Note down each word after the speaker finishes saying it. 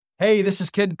Hey, this is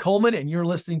Ken Coleman, and you're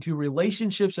listening to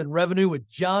Relationships and Revenue with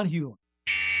John Hewlett.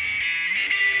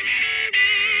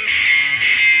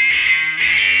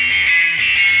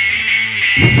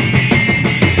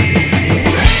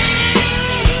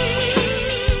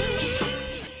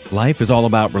 Life is all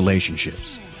about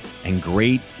relationships, and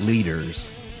great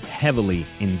leaders heavily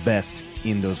invest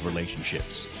in those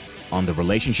relationships. On the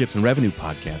Relationships and Revenue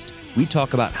podcast, we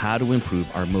talk about how to improve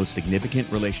our most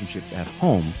significant relationships at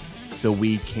home so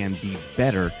we can be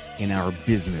better in our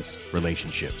business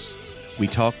relationships. We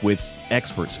talk with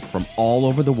experts from all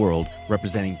over the world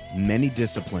representing many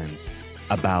disciplines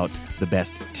about the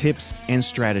best tips and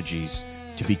strategies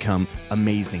to become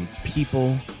amazing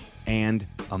people and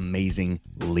amazing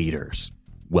leaders.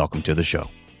 Welcome to the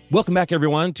show. Welcome back,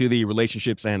 everyone, to the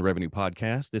Relationships and Revenue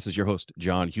podcast. This is your host,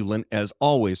 John Hewlett. As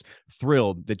always,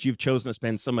 thrilled that you've chosen to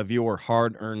spend some of your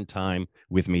hard-earned time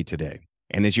with me today.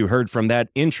 And as you heard from that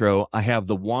intro, I have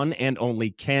the one and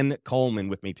only Ken Coleman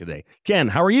with me today. Ken,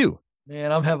 how are you?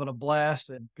 Man, I'm having a blast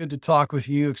and good to talk with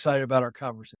you. Excited about our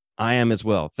conversation. I am as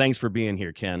well. Thanks for being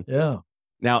here, Ken. Yeah.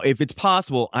 Now, if it's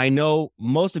possible, I know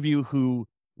most of you who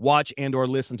watch and or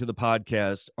listen to the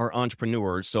podcast are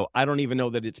entrepreneurs, so I don't even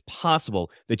know that it's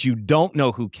possible that you don't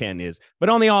know who Ken is. But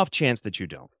on the off chance that you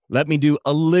don't, let me do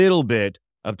a little bit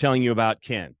of telling you about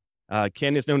Ken.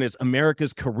 Ken is known as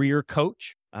America's career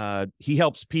coach. He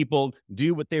helps people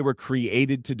do what they were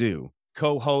created to do.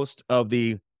 Co-host of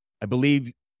the, I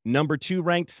believe, number 2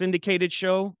 ranked syndicated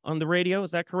show on the radio.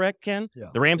 Is that correct, Ken? Yeah.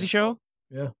 The Ramsey Show?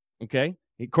 Yeah. Okay.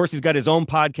 Of course, he's got his own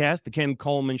podcast, The Ken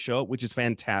Coleman Show, which is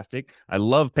fantastic. I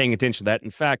love paying attention to that.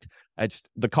 In fact,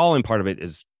 the call-in part of it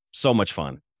is so much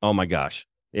fun. Oh my gosh.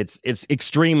 It's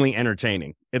extremely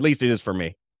entertaining. At least it is for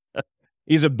me.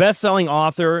 He's a best-selling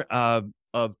author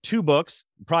of 2 books,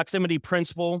 Proximity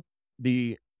Principle,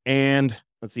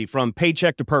 From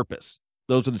Paycheck to Purpose.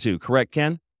 Those are the 2, correct,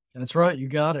 Ken? That's right. You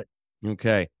got it.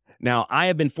 Okay. Now, I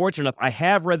have been fortunate enough. I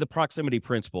have read the Proximity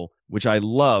Principle, which I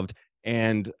loved.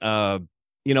 And,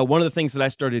 one of the things that I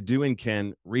started doing,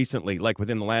 Ken, recently, like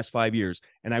within the last 5 years,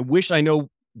 and I wish I know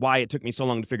why it took me so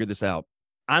long to figure this out.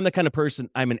 I'm the kind of person,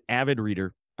 I'm an avid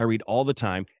reader. I read all the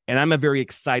time, and I'm a very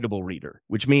excitable reader,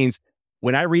 which means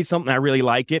when I read something, I really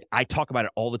like it, I talk about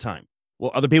it all the time.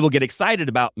 Well, other people get excited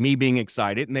about me being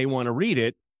excited, and they want to read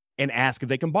it and ask if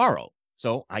they can borrow.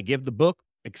 So I give the book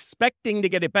expecting to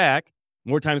get it back.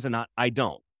 More times than not, I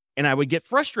don't. And I would get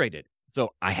frustrated.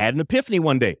 So I had an epiphany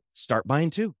one day, start buying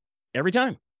 2 every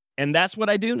time. And that's what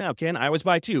I do now, Ken. I always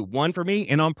buy 2, 1 for me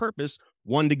and on purpose,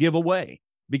 1 to give away.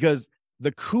 Because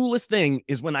the coolest thing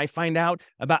is when I find out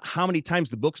about how many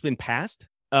times the book's been passed.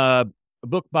 A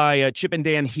book by Chip and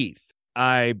Dan Heath.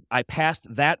 I passed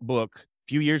that book a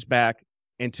few years back.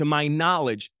 And to my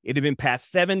knowledge, it had been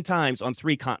passed 7 times on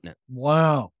 3 continents.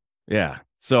 Wow. Yeah.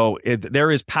 So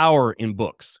there is power in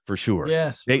books for sure.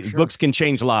 Yes. For sure. Books can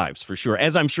change lives for sure,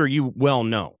 as I'm sure you well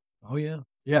know. Oh, yeah.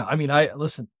 Yeah. I mean, I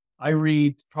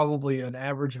read probably an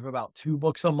average of about 2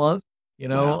 books a month,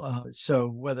 Wow. So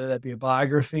whether that be a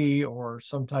biography or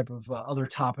some type of other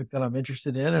topic that I'm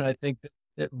interested in. And I think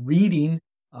that reading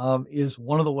is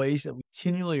one of the ways that we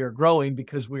continually are growing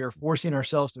because we are forcing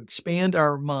ourselves to expand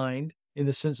our mind in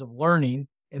the sense of learning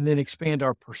and then expand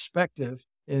our perspective.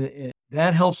 And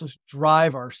that helps us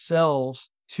drive ourselves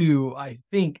to, I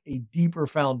think, a deeper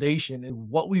foundation in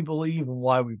what we believe and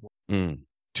why we believe.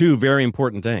 2 very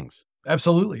important things.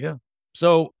 Absolutely. Yeah.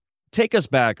 So take us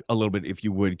back a little bit, if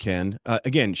you would, Ken.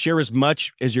 Again, share as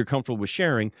much as you're comfortable with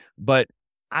sharing, but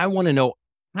I want to know,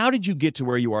 how did you get to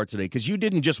where you are today? Because you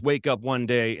didn't just wake up one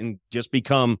day and just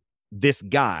become this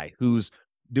guy who's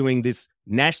doing this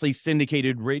nationally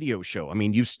syndicated radio show. I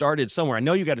mean, you started somewhere. I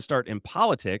know you got to start in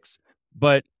politics,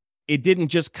 but it didn't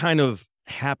just kind of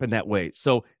happen that way.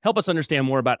 So help us understand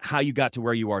more about how you got to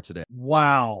where you are today.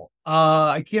 Wow.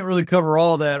 I can't really cover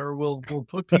all that or we'll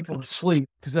put people to sleep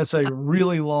because that's a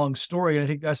really long story. And I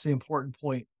think that's the important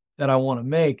point that I want to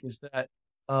make is that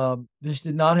this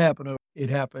did not happen. It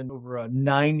happened over a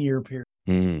 9-year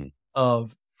period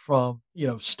from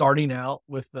starting out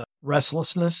with the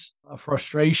restlessness,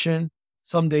 frustration.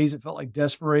 Some days it felt like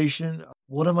desperation.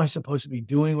 What am I supposed to be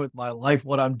doing with my life?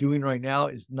 What I'm doing right now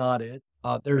is not it.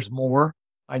 There's more.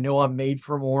 I know I'm made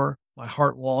for more. My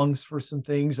heart longs for some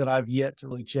things that I've yet to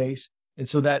really chase. And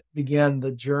so that began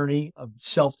the journey of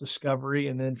self-discovery.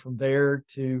 And then from there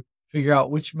to figure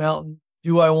out which mountain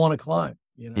do I want to climb,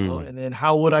 and then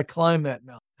how would I climb that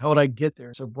mountain? How would I get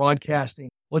there? So broadcasting,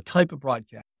 what type of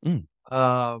broadcast?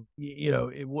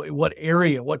 What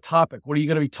area, what topic, what are you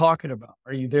going to be talking about?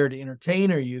 Are you there to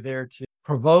entertain? Are you there to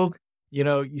provoke?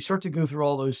 You start to go through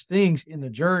all those things in the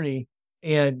journey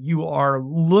and you are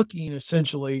looking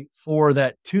essentially for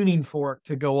that tuning fork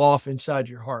to go off inside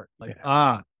your heart. Like,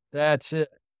 that's it.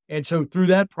 And so through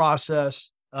that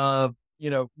process,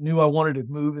 knew I wanted to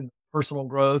move in personal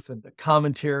growth and the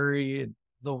commentary and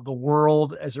the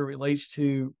world as it relates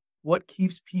to what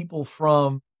keeps people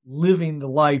from living the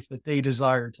life that they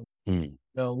desire to, Mm.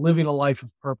 living a life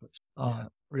of purpose,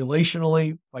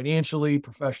 relationally, financially,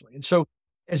 professionally. And so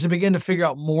as I began to figure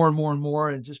out more and more and more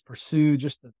and just pursue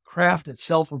just the craft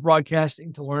itself of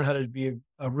broadcasting, to learn how to be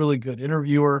a really good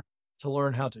interviewer, to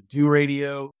learn how to do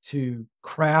radio, to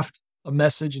craft a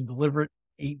message and deliver it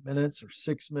 8 minutes or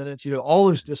 6 minutes, all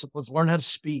those disciplines, learn how to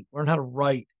speak, learn how to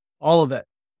write, all of that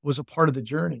was a part of the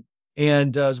journey.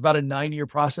 And it was about a 9-year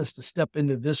process to step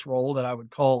into this role that I would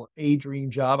call a dream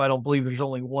job. I don't believe there's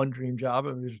only one dream job.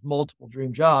 I mean, there's multiple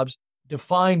dream jobs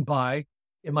defined by,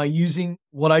 am I using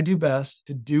what I do best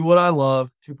to do what I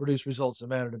love to produce results that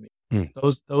matter to me?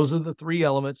 Mm. Those are the three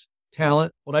elements: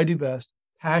 talent, what I do best;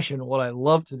 passion, what I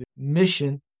love to do;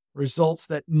 mission, results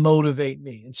that motivate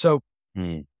me. And so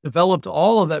developed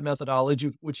all of that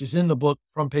methodology, which is in the book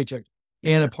From Paycheck.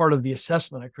 And a part of the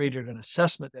assessment, I created an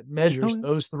assessment that measures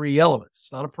those three elements.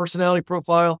 It's not a personality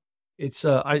profile. It's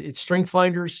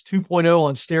StrengthsFinders 2.0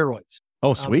 on steroids.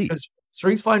 Oh, sweet. Because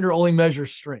StrengthsFinder only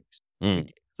measures strengths.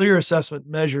 Clear assessment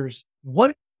measures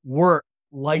what work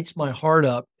lights my heart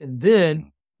up, and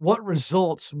then what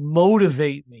results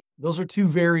motivate me. Those are two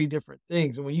very different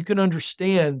things. And when you can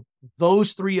understand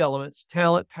those three elements,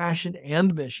 talent, passion,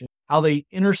 and mission, how they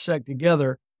intersect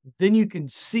together, then you can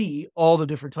see all the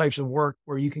different types of work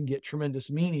where you can get tremendous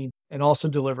meaning and also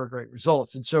deliver great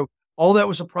results. And so all that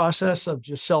was a process of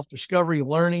just self-discovery,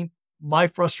 learning my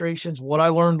frustrations, what I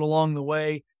learned along the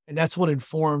way. And that's what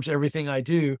informs everything I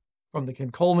do, from the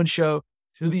Ken Coleman Show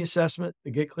to the assessment,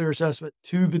 the Get Clear assessment,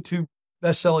 to the two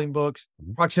best-selling books,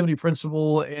 Proximity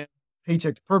Principle and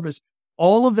Paycheck to Purpose.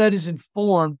 All of that is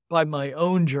informed by my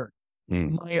own journey,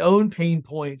 my own pain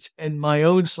points, and my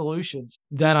own solutions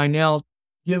that I now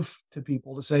give to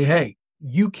people to say, hey,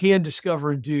 you can discover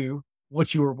and do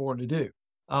what you were born to do.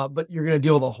 But you're going to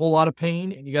deal with a whole lot of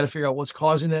pain, and you got to figure out what's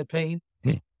causing that pain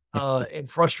and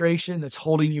frustration that's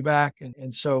holding you back.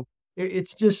 And so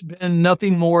it's just been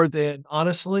nothing more than,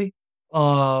 honestly,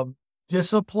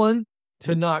 discipline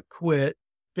to not quit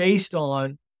based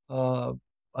on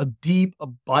a deep,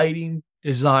 abiding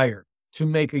desire to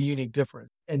make a unique difference,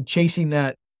 and chasing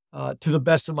that to the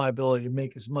best of my ability to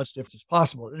make as much difference as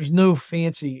possible. There's no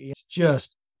fancy, it's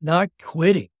just not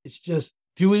quitting. It's just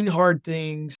doing hard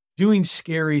things, doing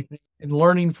scary things, and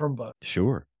learning from both.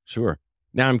 Sure.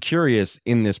 Now I'm curious,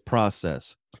 in this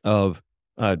process of,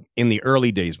 in the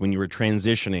early days when you were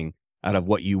transitioning out of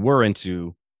what you were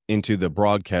into the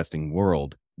broadcasting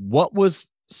world, what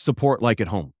was support like at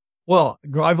home? Well,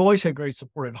 I've always had great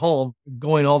support at home,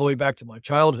 going all the way back to my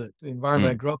childhood. The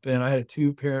environment I grew up in, I had a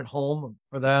 2-parent home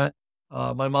for that.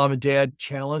 My mom and dad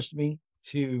challenged me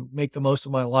to make the most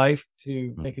of my life,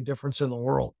 to make a difference in the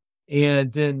world.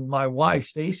 And then my wife,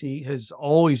 Stacy, has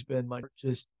always been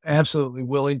just absolutely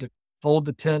willing to fold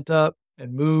the tent up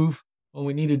and move when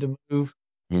we needed to move.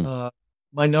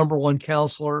 My number one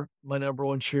counselor, my number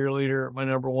one cheerleader, my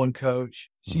number one coach.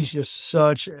 She's just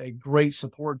such a great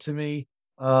support to me.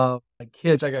 My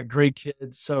kids, I got great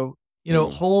kids. So,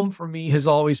 home for me has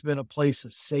always been a place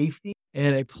of safety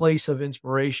and a place of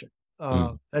inspiration.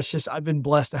 That's just, I've been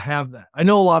blessed to have that. I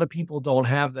know a lot of people don't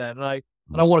have that, and I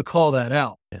want to call that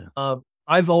out.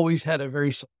 I've always had a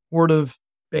very supportive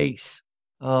base.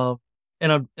 And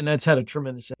that's had a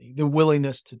tremendous, the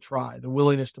willingness to try, the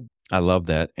willingness to. I love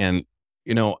that. And,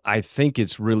 I think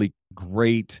it's really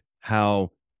great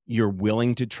how you're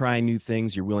willing to try new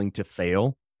things. You're willing to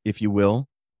fail, if you will.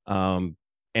 And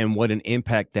what an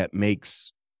impact that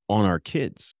makes on our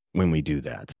kids when we do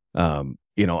that.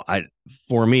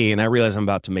 For me, and I realize I'm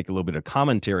about to make a little bit of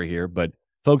commentary here, but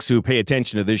folks who pay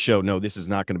attention to this show know this is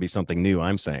not going to be something new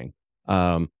I'm saying.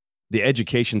 The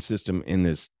education system in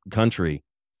this country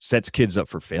sets kids up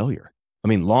for failure. I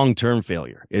mean, long-term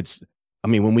failure.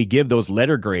 When we give those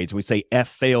letter grades, we say F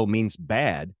fail means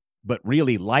bad, but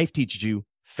really life teaches you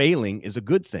failing is a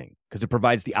good thing because it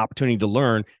provides the opportunity to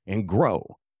learn and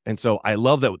grow. And so I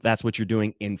love that that's what you're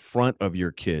doing in front of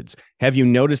your kids. Have you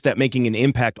noticed that making an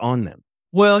impact on them?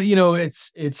 Well,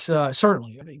 it's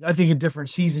certainly, I think in different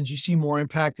seasons you see more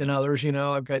impact than others.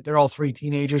 They're all 3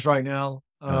 teenagers right now.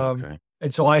 Okay.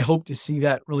 And so I hope to see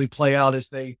that really play out as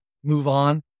they move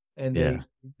on and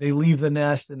they leave the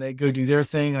nest and they go do their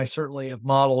thing. I certainly have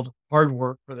modeled hard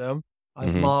work for them.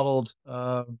 I've modeled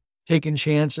taking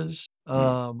chances.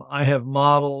 I have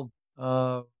modeled,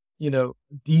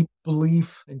 deep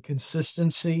belief and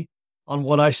consistency on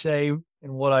what I say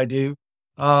in what I do.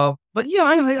 But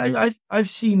yeah, I've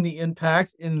seen the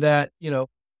impact in that,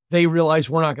 they realize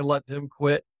we're not going to let them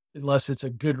quit unless it's a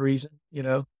good reason.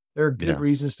 There are good Yeah.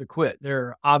 reasons to quit. There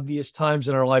are obvious times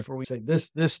in our life where we say,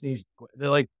 this needs to quit. They're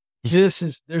like,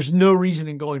 there's no reason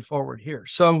in going forward here.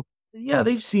 So yeah,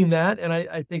 they've seen that. And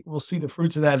I think we'll see the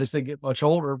fruits of that as they get much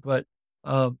older, but,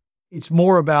 it's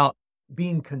more about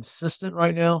being consistent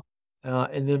right now,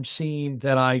 and them seeing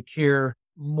that I care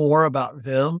more about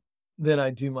them than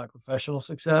I do my professional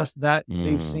success. That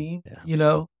they've seen,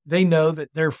 Yeah. they know that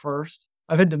they're first.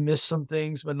 I've had to miss some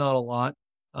things, but not a lot.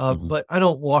 Mhm. But I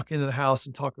don't walk into the house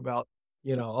and talk about,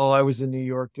 oh, I was in New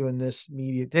York doing this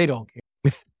media. They don't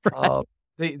care. Right. Uh,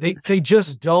 they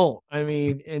just don't. I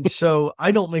mean, and so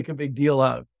I don't make a big deal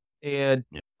out of it.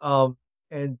 Yeah.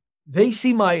 And they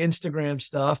see my Instagram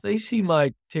stuff. They see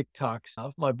my TikTok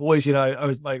stuff. My boys, I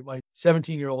was my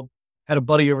 17-year-old had a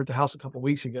buddy over at the house a couple of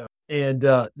weeks ago, and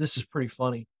this is pretty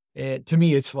funny. And to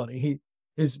me, it's funny.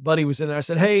 His buddy was in there. I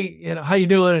said, "Hey, how you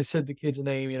doing?" I said the kid's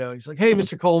name. He's like, "Hey,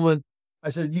 Mr. Coleman." I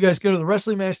said, "You guys go to the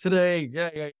wrestling match today?" Yeah,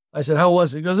 yeah. I said, "How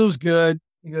was it?" He goes, "It was good."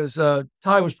 He goes,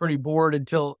 "Ty was pretty bored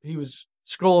until he was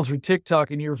scrolling through TikTok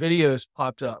and your videos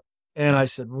popped up." And I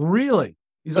said, "Really?"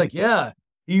 He's like, "Yeah."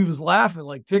 He was laughing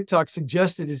like TikTok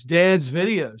suggested his dad's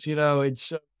videos, and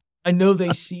so I know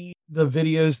they see the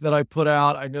videos that I put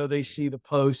out. I know they see the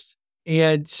posts.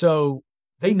 And so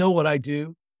they know what I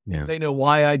do. Yeah. They know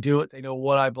why I do it. They know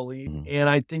what I believe. Mhm. And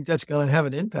I think that's going to have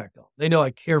an impact on them. They know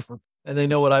I care for them, and they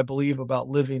know what I believe about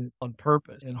living on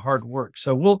purpose and hard work.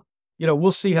 So we'll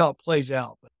see how it plays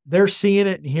out. But they're seeing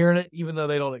it and hearing it, even though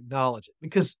they don't acknowledge it.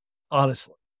 Because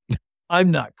honestly,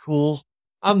 I'm not cool.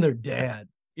 I'm their dad.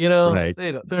 Right.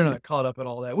 They're not caught up in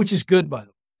all that, which is good by the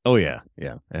way. Oh, yeah.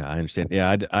 Yeah. Yeah, I understand.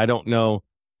 Yeah, I don't know.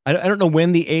 I don't know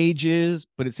when the age is,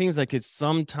 but it seems like it's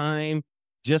sometime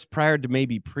just prior to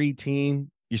maybe preteen.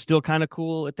 You're still kinda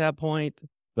cool at that point,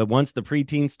 but once the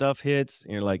preteen stuff hits,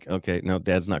 you're like, "Okay, no,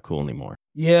 dad's not cool anymore."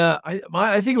 Yeah,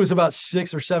 I think it was about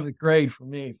 6th or 7th grade for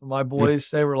me. For my Mm. boys,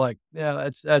 they were like, "Yeah,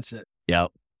 that's it."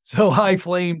 Yep. So I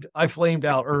flamed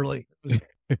out early. It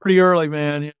was pretty early,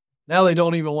 man. Now they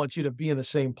don't even want you to be in the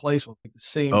same place with, like, the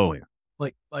same Oh, yeah.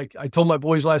 like I told my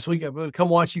boys last week, "I'm gonna come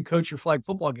watch you coach your flag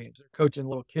football games." They're coaching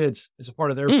little kids as a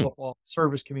part of their Mm, football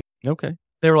service community. okay.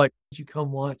 They were like, "Would you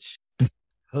come watch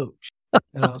coach?"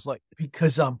 And I was like,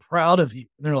 "Because I'm proud of you."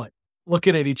 And they're like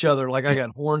looking at each other like I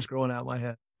got horns growing out of my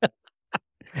head.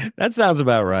 That sounds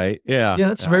about right. Yeah.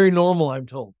 Yeah, it's Yeah. very normal, I'm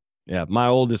told. Yeah, my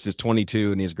oldest is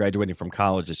 22 and he's graduating from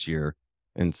college this year.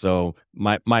 And so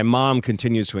my mom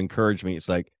continues to encourage me. It's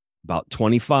like about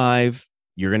 25,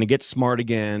 you're going to get smart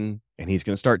again and he's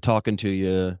going to start talking to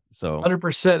you. So,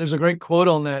 100%. There's a great quote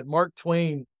on that. Mark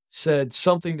Twain said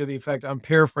something to the effect, I'm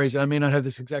paraphrasing, I may not have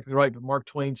this exactly right, but Mark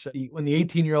Twain said when the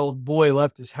 18-year-old boy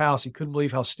left his house, he couldn't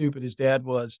believe how stupid his dad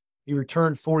was. He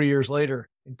returned 40 years later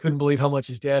and couldn't believe how much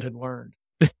his dad had learned.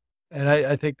 And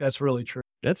I think that's really true.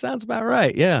 that sounds about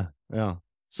right. Yeah. Yeah.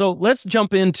 So, let's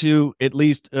jump into at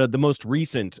least the most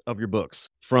recent of your books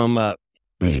from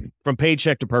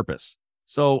Paycheck to Purpose.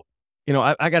 So,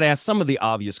 I got to ask some of the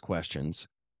obvious questions.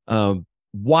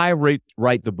 Why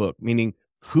write the book? Meaning,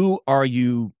 who are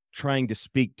you trying to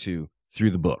speak to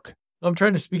through the book? I'm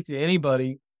trying to speak to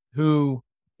anybody who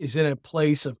is in a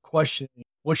place of questioning,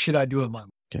 what should I do with my life?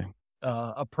 Okay.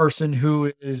 A person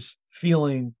who is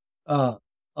feeling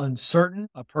uncertain,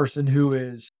 a person who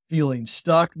is feeling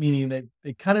stuck, meaning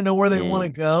they kind of know where they want to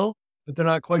Mm, go, but they're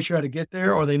not quite sure how to get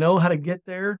there, or they know how to get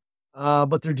there,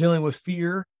 but they're dealing with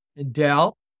fear and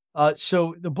doubt.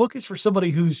 So the book is for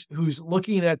somebody who's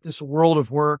looking at this world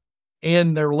of work,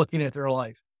 and they're looking at their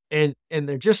life, and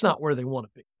they're just not where they want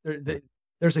to be.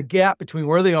 There's a gap between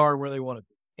where they are and where they want to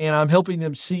be. And I'm helping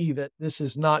them see that this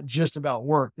is not just about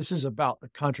work. This is about the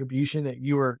contribution that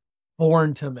you were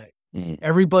born to make. mm,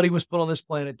 Everybody was put on this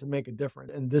planet to make a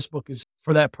difference. And this book is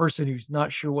for that person who's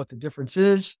not sure what the difference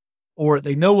is, or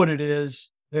they know what it is,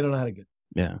 they don't know how to get it.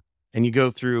 yeah. And you go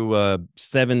through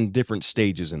 7 different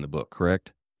stages in the book,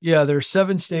 correct? Yeah, there are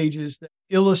 7 stages that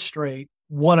illustrate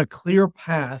what a clear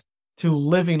path to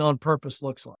living on purpose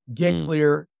looks like. Get Mm,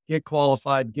 clear, get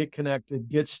qualified, get connected,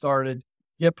 get started,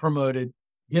 get promoted,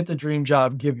 get the dream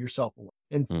job, give yourself away.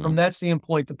 And from mm, that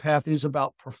standpoint, the path is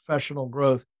about professional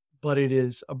growth, but it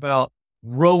is about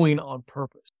growing on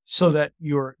purpose so that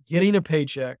you're getting a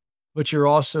paycheck, but you're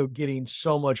also getting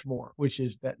so much more, which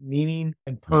is that meaning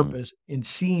and mm, purpose in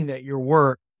seeing that your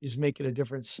work is making a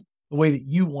difference the way that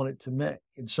you want it to make.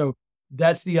 And so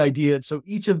that's the idea. So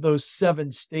each of those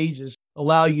 7 stages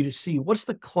allow you to see what's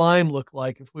the climb look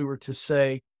like if we were to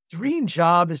say, dream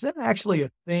job, is that actually a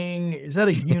thing? Is that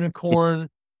a unicorn?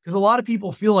 because a lot of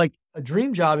people feel like a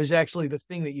dream job is actually the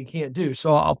thing that you can't do.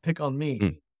 So I'll pick on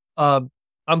me. Mm.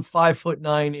 I'm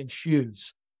 5'9" in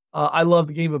shoes. I love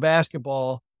the game of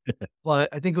basketball, but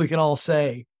I think we can all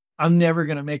say I'm never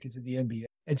going to make it to the NBA.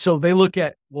 And so they look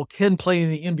at, well, Ken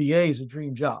playing in the NBA is a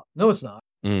dream job. No, it's not.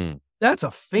 Mm. That's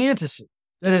a fantasy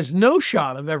that has no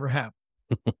shot of ever happening.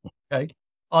 Okay.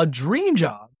 A dream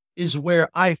job is where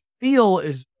I feel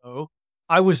as though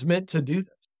I was meant to do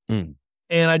this. Mm.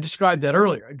 And I described that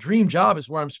earlier. A dream job is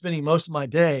where I'm spending most of my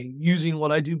day using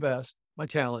what I do best, my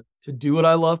talent, to do what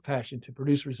I love, passion, to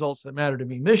produce results that matter to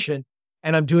me, mission.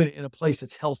 And I'm doing it in a place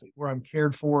that's healthy, where I'm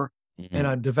cared for and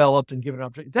I'm developed and given an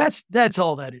opportunity. That's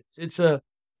all that is.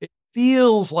 It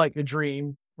feels like a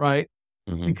dream, right?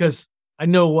 Mm-hmm. Because I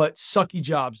know what sucky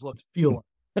jobs feel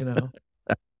like,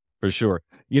 For sure.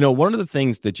 One of the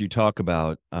things that you talk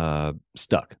about,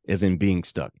 stuck, as in being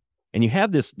stuck, and you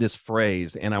have this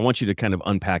phrase, and I want you to kind of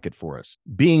unpack it for us.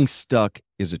 Being stuck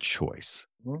is a choice.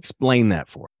 Explain that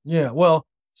for us. Yeah. Well,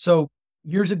 so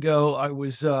years ago, I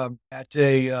was at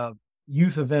a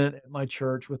youth event at my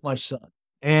church with my son,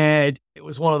 and it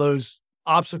was one of those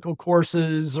obstacle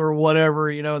courses or whatever,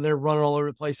 and they're running all over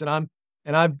the place, and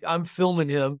I'm filming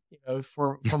him,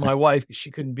 for my wife because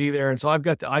she couldn't be there. And so I've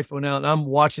got the iPhone out and I'm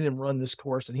watching him run this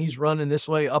course, and he's running this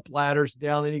way, up ladders,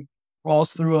 down, and he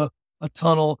crawls through a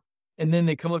tunnel. And then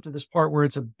they come up to this part where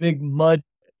it's a big mud,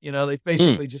 they've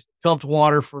basically just dumped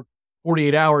water for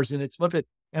 48 hours and it's mud pit.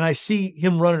 And I see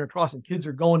him running across and kids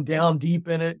are going down deep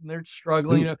in it and they're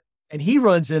struggling, and he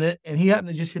runs in it and he happened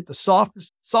to just hit the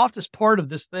softest part of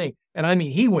this thing. And I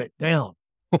mean, he went down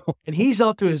and he's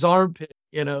up to his armpit.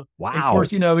 Wow. And of course,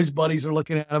 his buddies are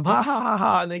looking at him, ha, ha, ha,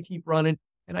 ha, and they keep running.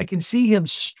 And I can see him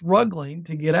struggling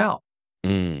to get out.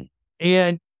 Mm.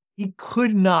 And he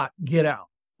could not get out.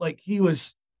 Like he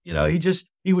was,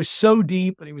 he was so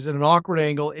deep and he was at an awkward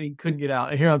angle and he couldn't get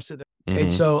out. And here I'm sitting there. Mm-hmm.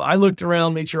 And so I looked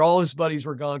around, made sure all his buddies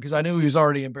were gone because I knew he was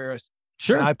already embarrassed.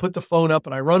 Sure. And I put the phone up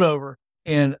and I run over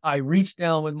and I reach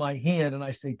down with my hand and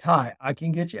I say, Ty, I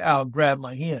can get you out. Grab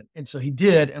my hand. And so he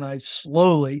did. And I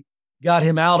slowly got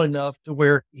him out enough to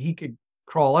where he could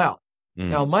crawl out.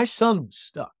 Now, my son was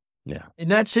stuck. Yeah. In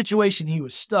that situation, he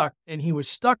was stuck, and he was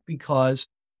stuck because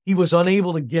he was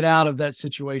unable to get out of that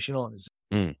situation on his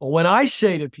own. But when I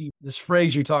say to people, this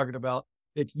phrase you're talking about,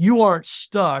 that you aren't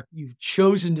stuck, you've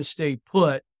chosen to stay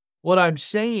put, what I'm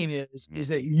saying is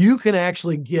that you can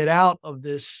actually get out of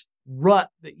this rut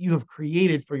that you have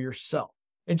created for yourself.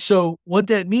 And so what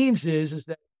that means is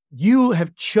that you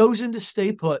have chosen to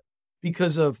stay put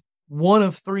because of one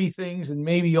of three things, and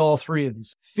maybe all three of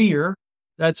these. Fear,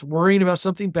 that's worrying about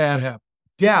something bad happening.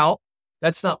 Doubt,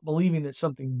 that's not believing that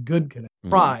something good can happen.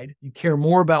 Pride, you care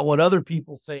more about what other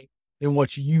people think than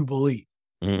what you believe.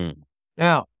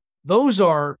 Now, those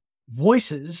are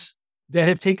voices that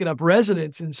have taken up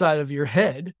residence inside of your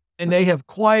head, and they have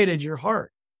quieted your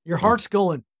heart. Your heart's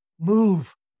going,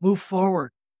 move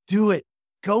forward, do it,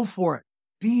 go for it,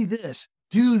 be this,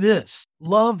 do this,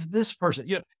 love this person.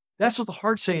 That's what the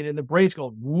heart's saying, and the brain's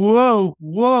going, whoa,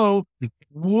 whoa,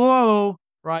 whoa,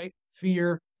 right?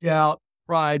 Fear, doubt,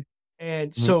 pride.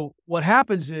 And so what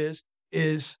happens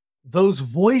is those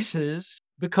voices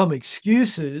become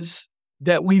excuses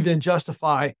that we then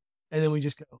justify, and then we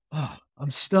just go, oh, I'm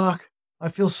stuck. I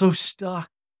feel so stuck.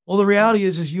 Well, the reality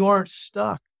is you aren't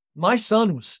stuck. My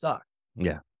son was stuck.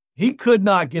 Yeah. He could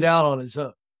not get out on his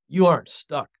own. You aren't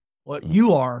stuck. What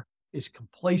you are is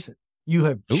complacent. You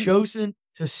have chosen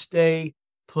to stay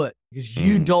put because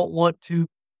you don't want to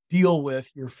deal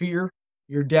with your fear,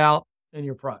 your doubt, and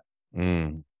your pride.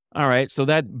 All right. So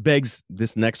that begs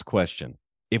this next question.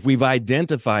 If we've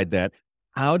identified that,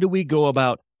 how do we go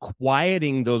about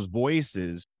quieting those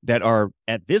voices that are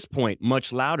at this point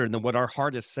much louder than what our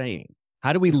heart is saying?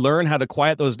 How do we learn how to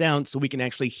quiet those down so we can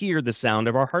actually hear the sound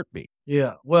of our heartbeat?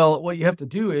 Yeah. Well, what you have to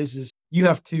do is you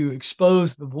have to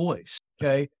expose the voice.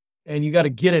 Okay. And you got to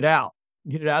get it out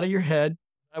of your head.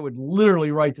 I would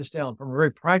literally write this down from a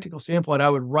very practical standpoint. I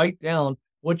would write down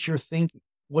what you're thinking,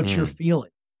 what you're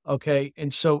feeling. Okay.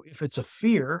 And so if it's a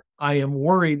fear, I am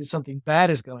worried that something bad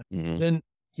is going to happen, then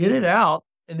get it out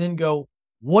and then go,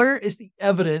 where is the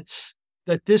evidence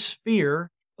that this fear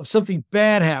of something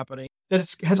bad happening, that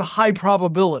it has a high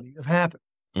probability of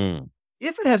happening?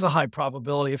 If it has a high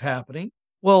probability of happening,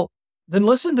 well, then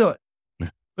listen to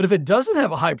it. But if it doesn't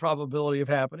have a high probability of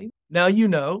happening, now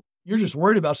you're just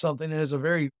worried about something that has a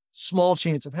very small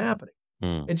chance of happening.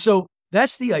 And so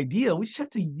that's the idea. We just have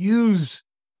to use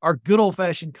our good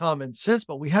old-fashioned common sense,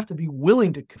 but we have to be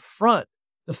willing to confront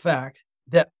the fact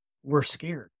that we're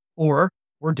scared or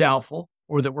we're doubtful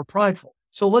or that we're prideful.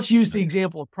 So let's use the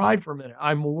example of pride for a minute.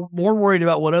 I'm more worried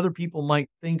about what other people might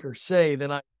think or say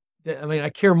than I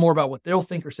care more about what they'll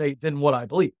think or say than what I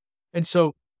believe. And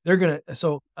so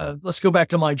let's go back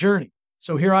to my journey.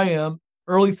 So here I am,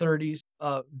 early 30s,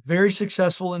 very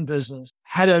successful in business,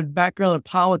 had a background in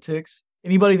politics.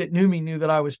 Anybody that knew me knew that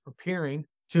I was preparing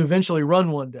to eventually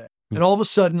run one day. And all of a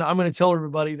sudden, I'm going to tell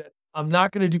everybody that I'm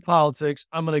not going to do politics.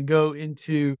 I'm going to go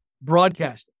into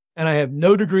broadcasting. And I have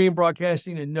no degree in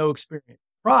broadcasting and no experience.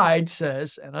 Pride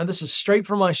says, and this is straight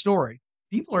from my story,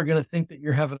 people are going to think that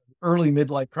you're having an early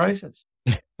midlife crisis.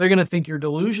 They're going to think you're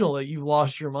delusional, that you've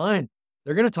lost your mind.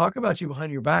 They're going to talk about you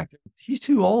behind your back. He's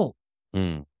too old.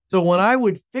 So when I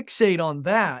would fixate on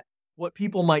that, what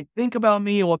people might think about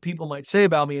me and what people might say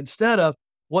about me, instead of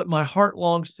what my heart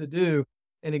longs to do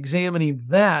and examining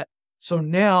that. So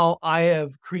now I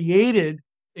have created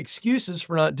excuses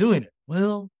for not doing it.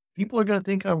 Well, people are going to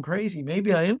think I'm crazy.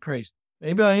 Maybe I am crazy.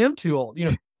 Maybe I am too old,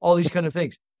 all these kind of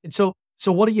things. And so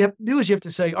what do you have to do is you have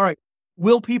to say, all right,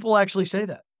 will people actually say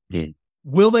that?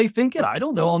 Will they think it? I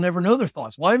don't know. I'll never know their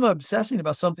thoughts. Why am I obsessing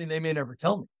about something they may never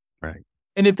tell me? Right.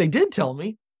 And if they did tell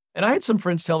me, and I had some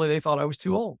friends tell me they thought I was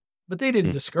too old, but they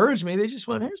didn't discourage me. They just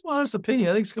went, here's my honest opinion.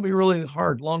 I think it's going to be really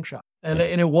hard, long shot. And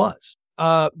it was.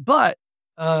 But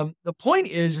the point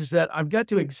is that I've got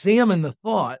to examine the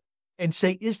thought and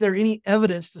say, is there any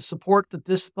evidence to support that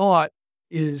this thought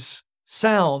is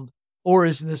sound, or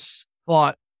is this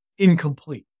thought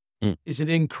incomplete? Is it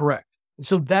incorrect? And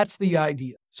so that's the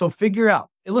idea. So figure out,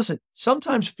 and listen,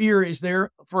 sometimes fear is there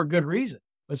for a good reason,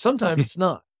 but sometimes it's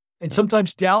not. And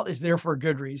sometimes doubt is there for a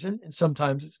good reason, and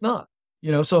sometimes it's not.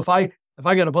 So if I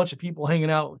got a bunch of people hanging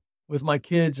out with my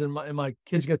kids and my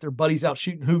kids got their buddies out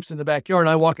shooting hoops in the backyard, and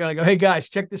I walk out and I go, hey guys,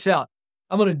 check this out.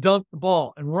 I'm going to dunk the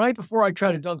ball. And right before I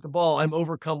try to dunk the ball, I'm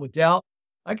overcome with doubt.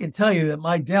 I can tell you that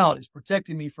my doubt is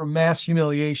protecting me from mass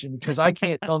humiliation because I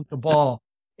can't dunk the ball.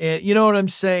 And you know what I'm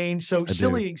saying? So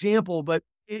silly example, but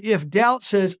if doubt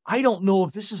says, I don't know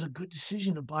if this is a good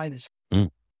decision to buy this.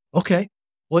 Okay,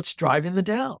 what's driving the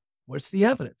doubt? What's the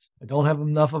evidence? I don't have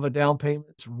enough of a down payment.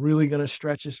 It's really going to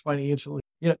stretch us financially.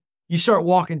 You start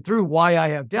walking through why I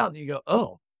have doubt and you go,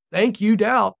 oh, thank you,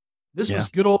 doubt. This was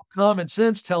good old common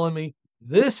sense telling me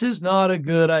this is not a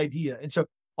good idea. And so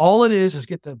all it is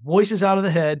get the voices out of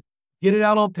the head, get it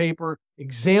out on paper,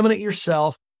 examine it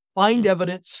yourself, find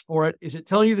evidence for it. Is it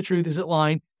telling you the truth? Is it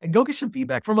lying? And go get some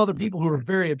feedback from other people who are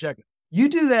very objective. You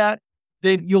do that,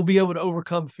 then you'll be able to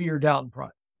overcome fear, doubt, and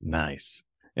pride. Nice.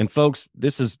 And folks,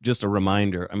 this is just a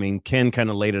reminder. I mean, Ken kind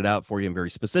of laid it out for you in very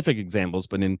specific examples,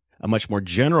 but in a much more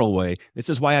general way. This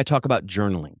is why I talk about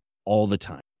journaling all the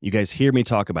time. You guys hear me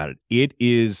talk about it. It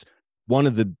is one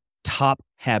of the top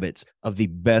habits of the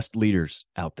best leaders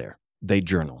out there. They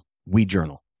journal. We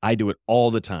journal. I do it all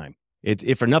the time.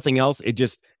 If for nothing else, it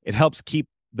helps keep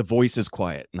the voices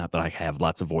quiet. Not that I have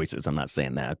lots of voices. I'm not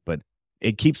saying that, but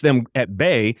it keeps them at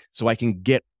bay so I can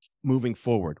get moving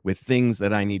forward with things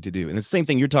that I need to do. And it's the same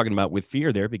thing you're talking about with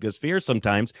fear there, because fear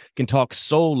sometimes can talk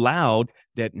so loud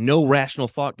that no rational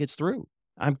thought gets through.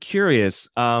 I'm curious.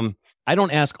 I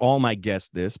don't ask all my guests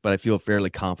this, but I feel fairly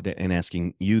confident in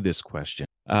asking you this question.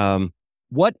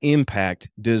 What impact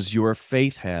does your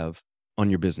faith have on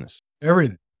your business?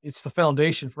 Everything. It's the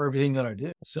foundation for everything that I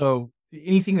do. So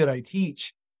anything that I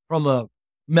teach from a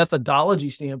methodology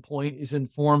standpoint is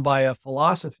informed by a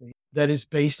philosophy that is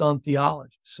based on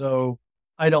theology. So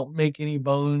I don't make any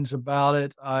bones about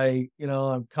it. I'm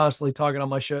constantly talking on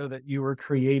my show that you were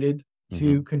created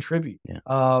to contribute.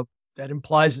 Yeah. That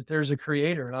implies that there's a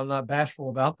creator, and I'm not bashful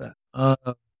about that.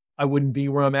 I wouldn't be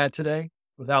where I'm at today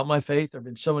without my faith. There have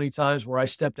been so many times where I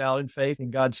stepped out in faith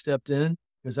and God stepped in,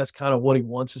 because that's kind of what he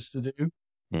wants us to do.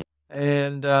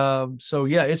 And so,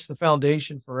 yeah, it's the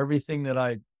foundation for everything that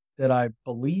I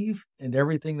believe and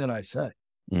everything that I say.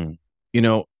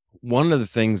 One of the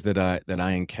things that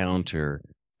I encounter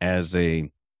as a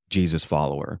Jesus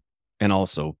follower and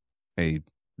also a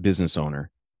business owner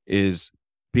is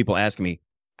people asking me,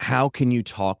 how can you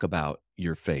talk about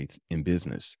your faith in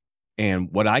business? And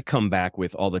what I come back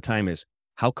with all the time is,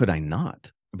 how could I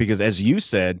not? Because as you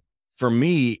said, for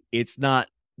me, it's not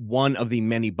one of the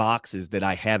many boxes that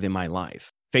I have in my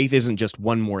life. Faith isn't just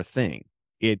one more thing.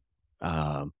 It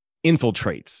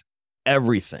infiltrates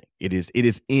everything. It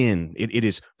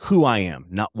is who I am,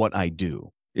 not what I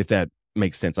do, if that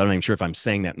makes sense. I'm not even sure if I'm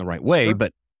saying that in the right way, Sure.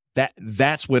 but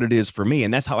that's what it is for me.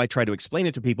 And that's how I try to explain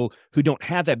it to people who don't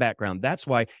have that background. That's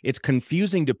why it's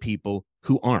confusing to people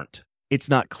who aren't. It's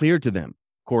not clear to them.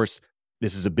 Of course,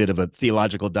 this is a bit of a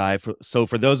theological dive. So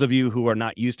for those of you who are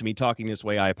not used to me talking this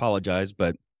way, I apologize,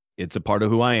 but it's a part of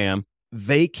who I am.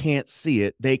 They can't see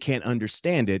it. They can't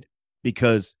understand it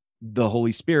because the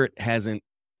Holy Spirit hasn't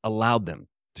allowed them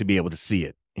to be able to see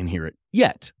it and hear it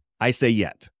yet. I say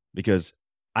yet because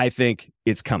I think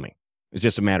it's coming. It's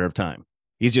just a matter of time.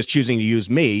 He's just choosing to use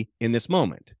me in this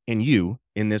moment and you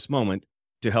in this moment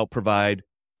to help provide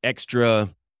extra,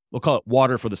 we'll call it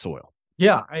water for the soil.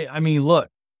 Yeah. I mean, look,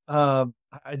 I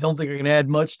don't think I can add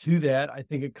much to that. I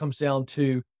think it comes down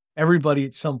to everybody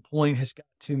at some point has got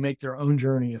to make their own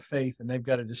journey of faith, and they've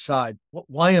got to decide,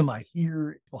 why am I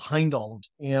here behind all of it?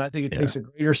 And I think it takes a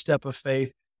greater step of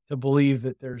faith to believe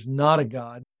that there's not a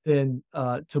God than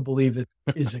to believe that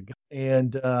there is a God.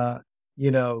 And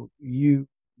you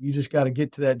just got to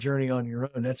get to that journey on your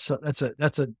own. That's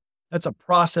a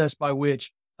process by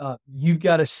which you've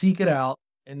got to seek it out,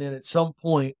 and then at some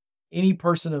point, any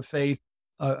person of faith,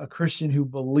 a Christian who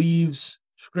believes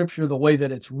Scripture the way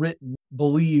that it's written,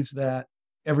 believes that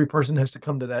every person has to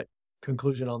come to that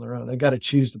conclusion on their own. They got to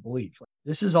choose to believe.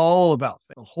 This is all about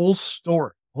faith. The whole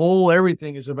story,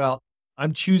 everything is about,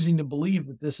 I'm choosing to believe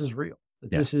that this is real, that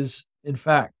this is, in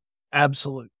fact,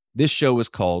 absolute. This show is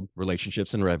called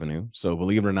Relationships and Revenue. So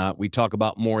believe it or not, we talk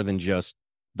about more than just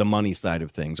the money side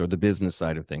of things or the business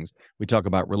side of things. We talk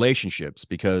about relationships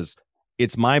because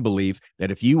it's my belief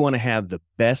that if you want to have the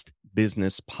best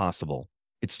business possible,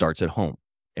 it starts at home.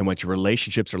 And what your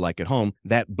relationships are like at home,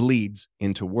 that bleeds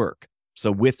into work.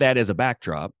 So with that as a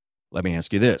backdrop, let me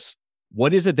ask you this.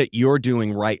 What is it that you're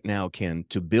doing right now, Ken,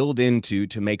 to build into,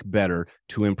 to make better,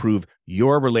 to improve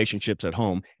your relationships at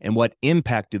home? And what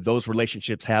impact do those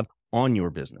relationships have on your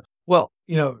business? Well,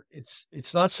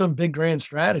 it's not some big grand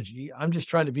strategy. I'm just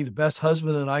trying to be the best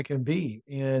husband that I can be.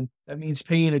 And that means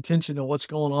paying attention to what's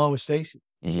going on with Stacy.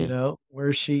 Mm-hmm.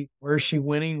 Where's she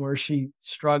winning? Where's she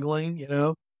struggling?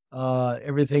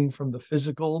 Everything from the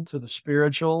physical to the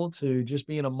spiritual to just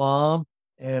being a mom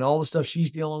and all the stuff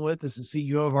she's dealing with as the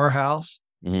CEO of our house.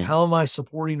 Mm-hmm. How am I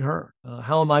supporting her?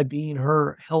 How am I being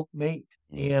her helpmate?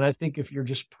 Mm-hmm. And I think if you're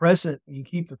just present and you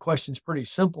keep the questions pretty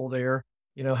simple there,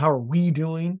 how are we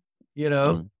doing?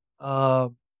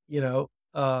 Mm-hmm.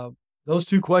 Those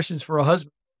two questions for a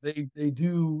husband, they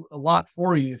do a lot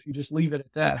for you if you just leave it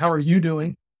at that. How are you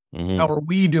doing? Mm-hmm. How are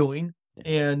we doing?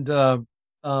 And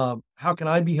how can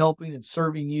I be helping and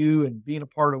serving you and being a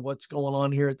part of what's going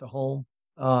on here at the home?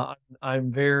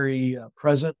 I'm very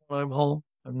present when I'm home.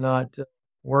 I'm not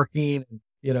working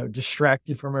and,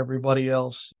 distracted from everybody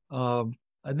else. And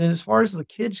then as far as the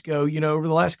kids go, over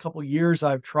the last couple of years,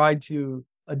 I've tried to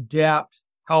adapt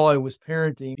how I was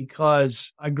parenting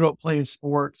because I grew up playing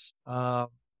sports.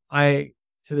 I,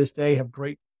 to this day, have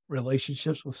great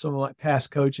relationships with some of my past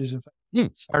coaches. In fact,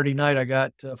 Saturday night, I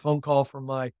got a phone call from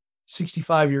my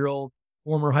 65-year-old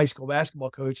former high school basketball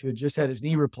coach who had just had his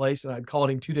knee replaced, and I'd called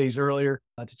him 2 days earlier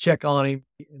to check on him.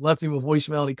 Left him a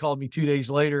voicemail, and he called me 2 days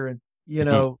later. And,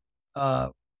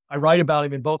 I write about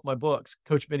him in both my books,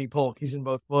 Coach Benny Polk. He's in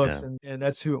both books, and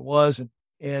that's who it was.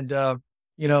 And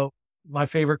my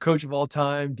favorite coach of all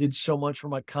time, did so much for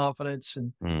my confidence.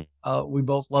 And we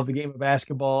both love the game of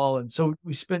basketball. And so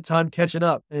we spent time catching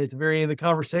up. And at the very end of the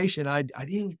conversation, I didn't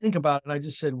even think about it. And I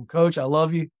just said, well, Coach, I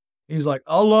love you. He was like,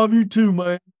 I love you too,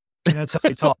 man. And that's how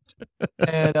we talked.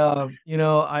 And,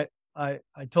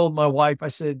 I told my wife, I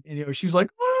said, she was like,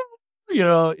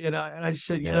 and I just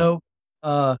said,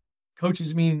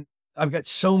 coaches mean, I've got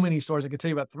so many stories. I could tell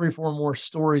you about 3 or 4 more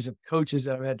stories of coaches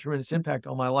that have had tremendous impact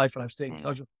on my life, and I've stayed in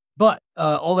touch with. But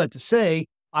all that to say,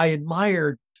 I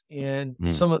admired, and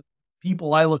some of the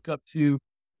people I look up to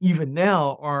even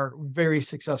now are very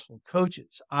successful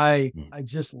coaches. I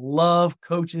just love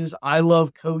coaches. I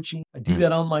love coaching. I do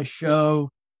that on my show.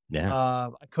 Yeah.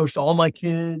 I coached all my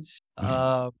kids.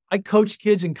 I coached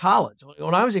kids in college.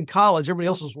 When I was in college, everybody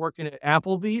else was working at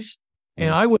Applebee's,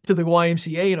 and I went to the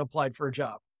YMCA and applied for a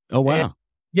job. Oh, wow. And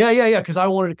yeah. Because I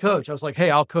wanted to coach. I was like,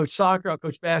 hey, I'll coach soccer. I'll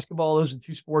coach basketball. Those are the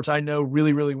 2 sports I know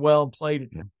really, really well and played.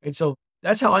 Yeah. And so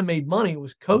that's how I made money,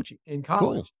 was coaching in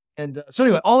college. Cool. And so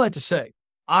anyway, all that to say,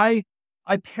 I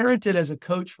parented as a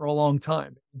coach for a long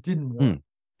time. It didn't work.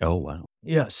 Oh, wow.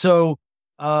 Yeah. So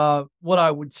what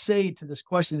I would say to this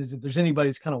question is, if there's anybody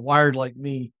that's kind of wired like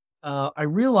me, I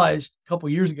realized a couple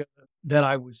of years ago that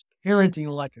I was parenting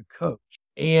like a coach.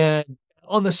 And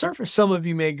on the surface, some of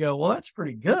you may go, well, that's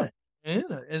pretty good.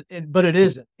 But it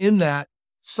isn't, in that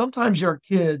sometimes your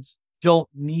kids don't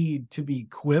need to be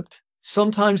equipped.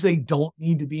 Sometimes they don't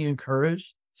need to be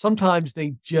encouraged. Sometimes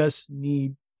they just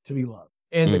need to be loved.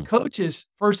 And the coach is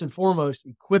first and foremost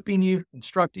equipping you,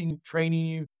 instructing you, training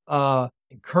you,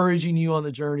 encouraging you on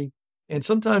the journey. And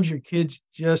sometimes your kids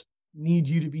just need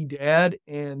you to be dad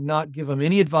and not give them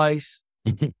any advice,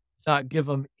 not give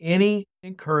them any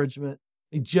encouragement.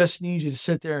 They just need you to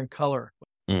sit there and color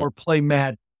or play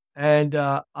Madden. And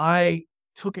I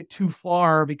took it too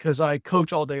far because I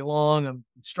coach all day long. I'm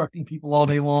instructing people all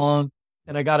day long.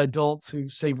 And I got adults who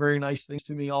say very nice things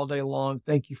to me all day long.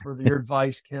 Thank you for your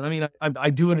advice, Ken. I mean, I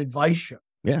do an advice show.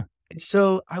 Yeah. And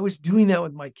so I was doing that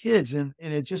with my kids, and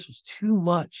it just was too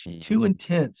much, too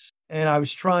intense. And I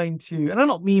was trying to, and I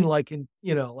don't mean like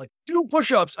like do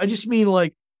push-ups. I just mean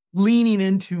like leaning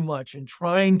in too much and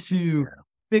trying to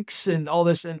fix and all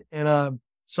this.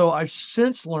 So I've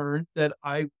since learned that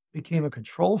I became a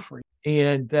control freak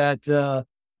and that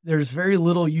there's very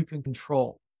little you can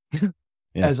control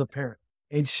as a parent.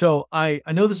 And so I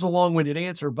know this is a long-winded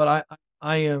answer, but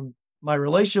my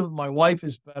relationship with my wife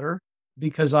is better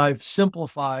because I've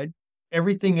simplified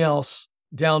everything else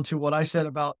down to what I said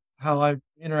about how I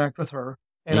interact with her.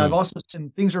 And I've also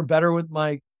seen things are better with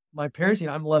my parenting.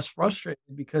 I'm less frustrated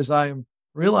because I'm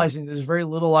realizing there's very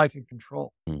little I can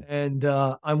control. And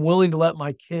I'm willing to let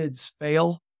my kids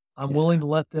fail. I'm willing to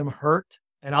let them hurt,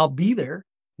 and I'll be there.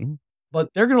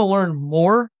 But they're going to learn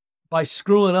more by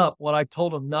screwing up what I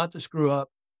told them not to screw up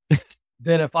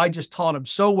than if I just taught them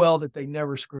so well that they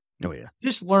never screw up. Oh, yeah.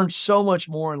 Just learn so much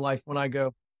more in life when I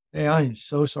go, hey, I am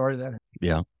so sorry that happened.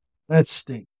 Yeah. That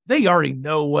stinks. They already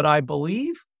know what I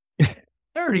believe. They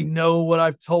already know what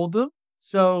I've told them.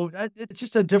 So it's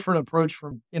just a different approach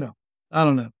from, I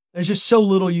don't know. There's just so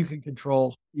little you can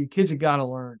control. You kids have got to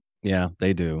learn. Yeah,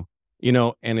 they do.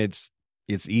 And it's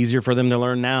easier for them to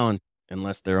learn now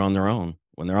unless they're on their own.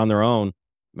 When they're on their own,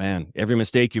 man, every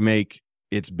mistake you make,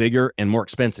 it's bigger and more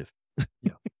expensive.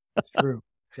 Yeah, that's true.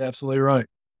 That's absolutely right.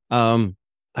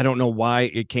 I don't know why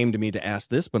it came to me to ask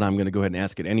this, but I'm going to go ahead and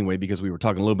ask it anyway, because we were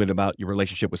talking a little bit about your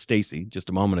relationship with Stacy just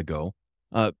a moment ago.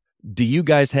 Do you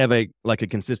guys have a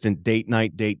consistent date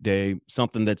night, date day,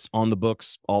 something that's on the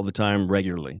books all the time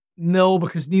regularly? No,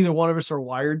 because neither one of us are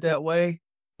wired that way.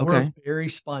 Okay. We're very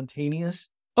spontaneous.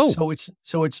 Oh,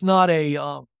 so it's not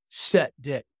a set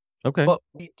day. Okay. But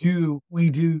we do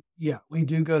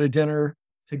go to dinner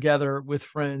together with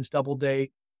friends, double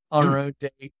date on our own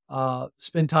date,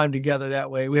 spend time together that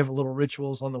way. We have little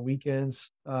rituals on the weekends.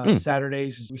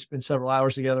 Saturdays, we spend several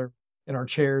hours together in our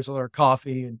chairs with our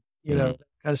coffee and, that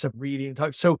kind of stuff, reading and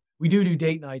talk. So we do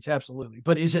date nights. Absolutely.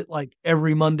 But is it like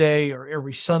every Monday or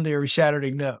every Sunday, every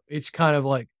Saturday? No, it's kind of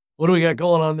like, what do we got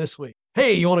going on this week?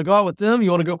 Hey, you want to go out with them?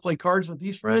 You want to go play cards with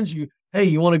these friends? Hey,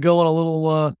 you want to go on a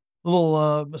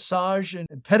little massage and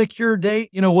pedicure date,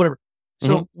 whatever.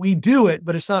 So we do it,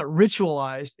 but it's not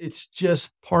ritualized. It's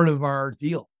just part of our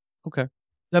deal. Okay.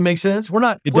 That makes sense. We're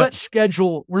not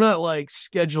scheduled. We're not like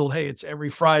scheduled. Hey, it's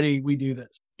every Friday we do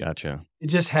this. Gotcha. It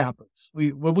just happens.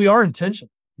 We are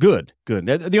intentional. Good.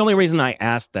 The only reason I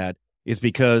asked that is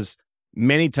because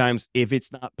many times if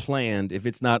it's not planned, if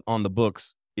it's not on the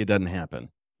books, it doesn't happen.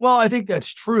 Well, I think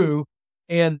that's true.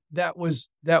 And that was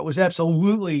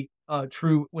absolutely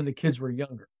true when the kids were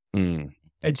younger.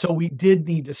 And so we did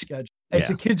need to schedule. As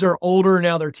the kids are older,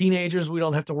 now they're teenagers, we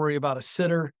don't have to worry about a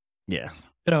sitter. Yeah.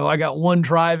 I got one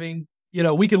driving,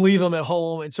 we can leave them at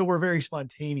home. And so we're very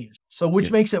spontaneous. So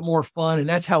which makes it more fun. And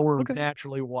that's how we're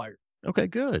naturally wired. Okay,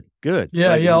 good.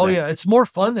 Yeah. Oh, yeah. It's more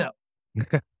fun that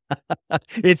way.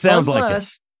 It sounds like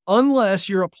it. Unless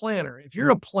you're a planner. If you're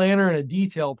a planner and a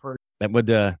detail person.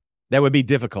 That would be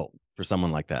difficult for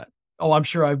someone like that. Oh, I'm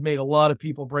sure I've made a lot of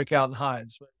people break out in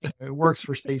hives, but it works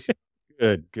for Stacy.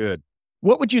 Good.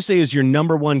 What would you say is your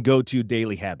number one go-to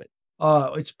daily habit?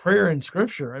 It's prayer and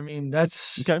scripture. I mean,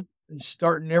 that's okay.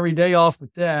 Starting every day off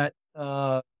with that.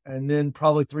 And then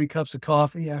probably 3 cups of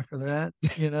coffee after that.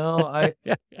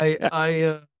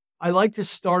 I like to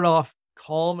start off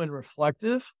calm and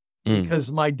reflective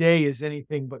because my day is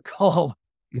anything but calm,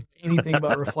 anything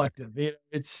but reflective.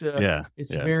 It's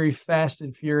very fast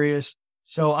and furious.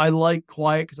 So I like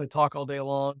quiet because I talk all day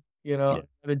long. I've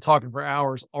been talking for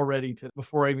hours already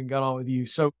before I even got on with you.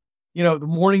 So, the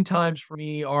morning times for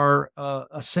me are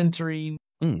a centering,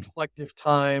 reflective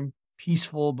time,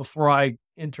 peaceful before I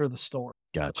enter the store.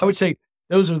 Gotcha. I would say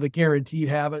those are the guaranteed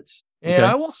habits. And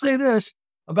I will say this,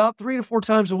 about 3 to 4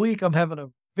 times a week, I'm having a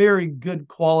very good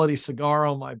quality cigar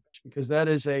on my bench because that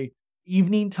is a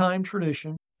evening time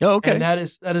tradition. Oh, okay. And that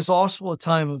is also a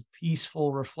time of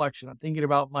peaceful reflection. I'm thinking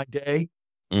about my day.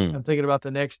 I'm thinking about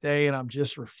the next day and I'm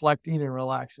just reflecting and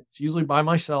relaxing. It's usually by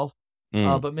myself.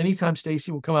 But many times Stacy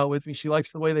will come out with me. She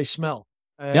likes the way they smell.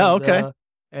 And, okay.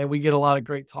 And we get a lot of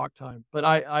great talk time. But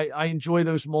I enjoy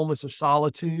those moments of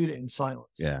solitude and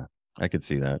silence. Yeah, I could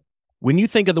see that. When you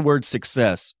think of the word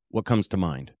success, what comes to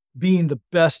mind? Being the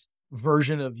best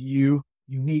version of you,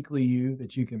 uniquely you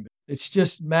that you can be. It's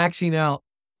just maxing out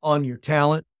on your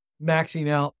talent, maxing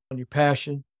out on your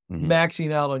passion,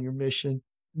 maxing out on your mission,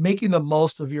 making the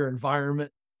most of your environment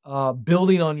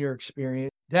building on your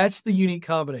experience. That's the unique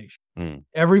combination. Mm.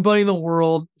 Everybody in the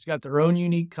world has got their own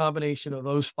unique combination of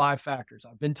those 5 factors.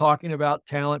 I've been talking about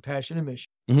talent, passion, and mission,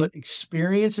 but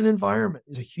experience and environment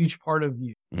is a huge part of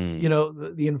you. You know,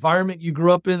 the environment you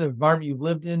grew up in, the environment you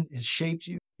lived in has shaped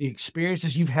you. The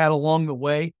experiences you've had along the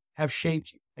way have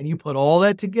shaped you. And you put all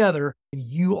that together and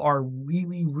you are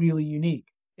really, really unique.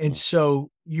 And so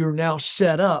you're now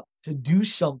set up to do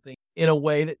something in a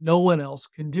way that no one else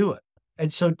can do it.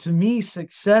 And so to me,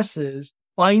 success is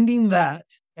finding that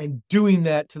and doing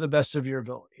that to the best of your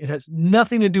ability. It has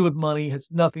nothing to do with money, has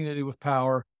nothing to do with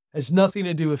power, has nothing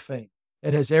to do with fame.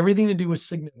 It has everything to do with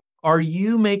significance. Are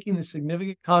you making the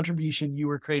significant contribution you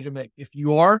were created to make? If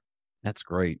you are, that's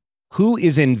great. Who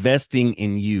is investing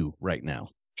in you right now?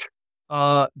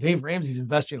 Dave Ramsey's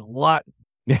investing a lot.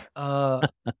 Yeah.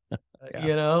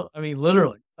 You know, I mean,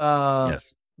 literally,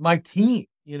 Yes. my team,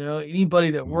 you know,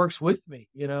 anybody that works with me,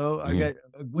 you know,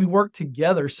 we work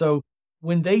together. So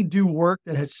when they do work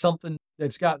that has something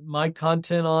that's got my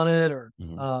content on it or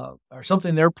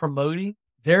something they're promoting,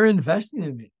 they're investing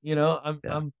in me. You know,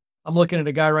 I'm looking at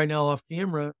a guy right now off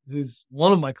camera who's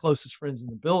one of my closest friends in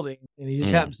the building, and he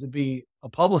just happens to be a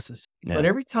publicist. Yeah. But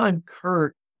every time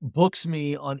Kurt books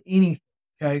me on anything,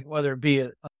 okay, whether it be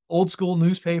an old school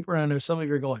newspaper, I know some of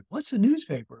you are going, what's a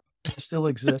newspaper? It still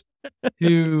exists,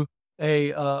 to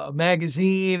a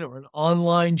magazine or an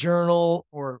online journal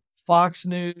or Fox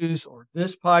News or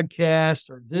this podcast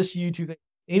or this YouTube thing,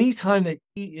 anytime that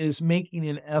he is making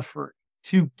an effort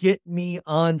to get me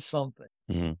on something,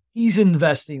 he's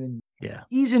investing in me. Yeah.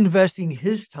 He's investing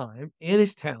his time and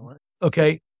his talent,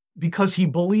 okay, because he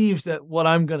believes that what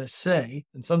I'm going to say,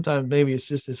 and sometimes maybe it's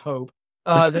just his hope,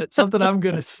 that something I'm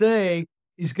going to say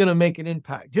is going to make an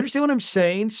impact. Do you understand what I'm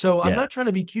saying? So I'm not trying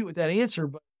to be cute with that answer,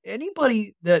 but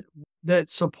anybody that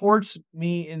supports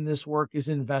me in this work is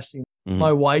investing.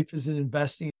 My wife is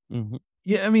investing.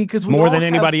 Yeah, I mean, because more than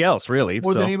anybody else, really.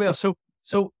 More than anybody else.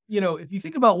 So you know, if you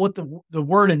think about what the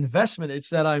word investment, it's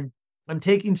that I'm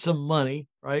taking some money,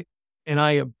 right, and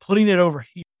I am putting it over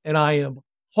here, and I am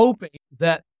hoping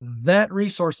that that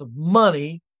resource of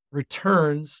money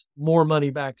returns more money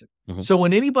back to me. So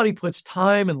when anybody puts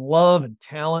time and love and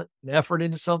talent and effort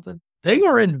into something, they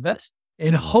are investing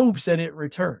in hopes that it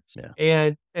returns.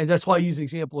 And that's why I use the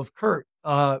example of Kurt.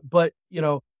 But you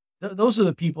know, those are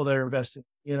the people that are investing.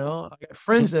 You know, I got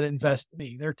friends that invest in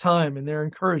me, their time and their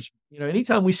encouragement. You know,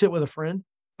 anytime we sit with a friend,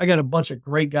 I got a bunch of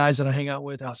great guys that I hang out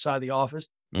with outside the office,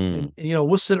 and you know,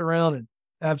 we'll sit around and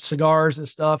have cigars and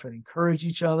stuff and encourage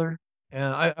each other.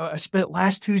 And I spent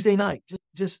last Tuesday night,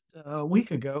 just a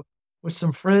week ago, with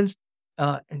some friends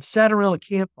and sat around a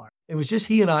campfire. It was just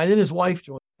he and I, and then his wife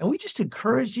joined, and we just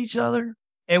encouraged each other.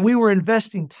 And we were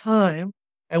investing time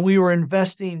and we were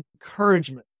investing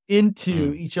encouragement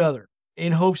into each other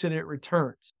in hopes that it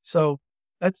returns. So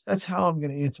that's how I'm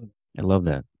going to answer that. I love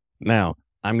that. Now,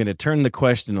 I'm going to turn the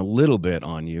question a little bit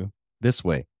on you this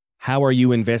way. How are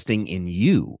you investing in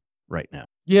you right now?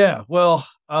 Yeah, well,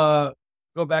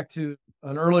 go back to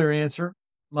an earlier answer.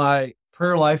 My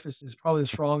prayer life is probably the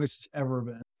strongest it's ever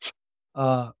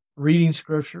been. Reading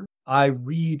scripture. I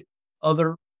read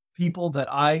other people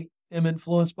that I am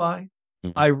influenced by.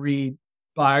 I read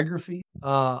biography.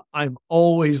 I'm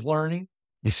always learning.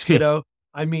 You know,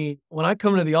 I mean, when I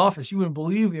come into the office, you wouldn't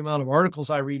believe the amount of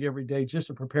articles I read every day just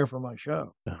to prepare for my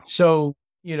show. So,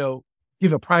 you know,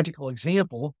 give a practical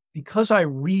example, because I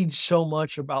read so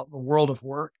much about the world of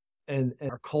work and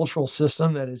our cultural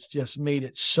system that has just made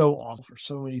it so awful for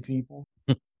so many people.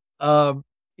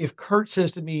 If Kurt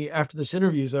says to me after this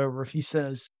interview is over, if he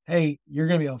says, hey, you're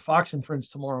going to be on Fox and Friends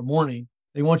tomorrow morning,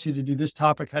 they want you to do this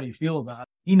topic, how do you feel about it?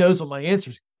 He knows what my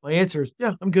answer is. My answer is,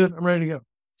 yeah, I'm good. I'm ready to go.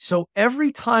 So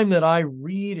every time that I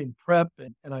read and prep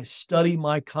and I study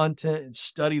my content and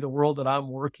study the world that I'm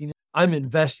working in, I'm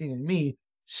investing in me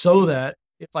so that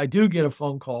if I do get a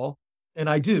phone call, and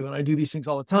I do these things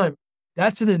all the time,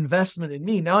 that's an investment in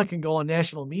me. Now I can go on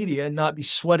national media and not be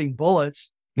sweating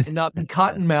bullets and not be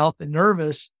cottonmouthed and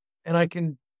nervous, and I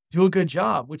can do a good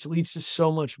job, which leads to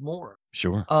so much more.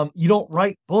 Sure. You don't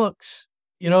write books,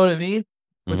 you know what I mean,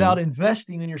 without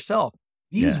investing in yourself.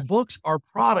 These books are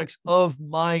products of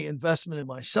my investment in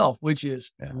myself, which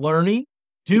is learning,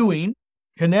 doing,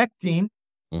 connecting,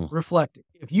 reflecting.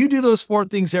 If you do those 4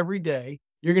 things every day,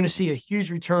 you're going to see a huge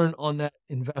return on that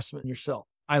investment in yourself.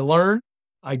 I learn,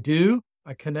 I do,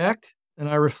 I connect, and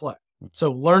I reflect.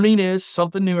 So learning is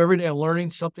something new every day. I'm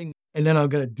learning something, and then I'm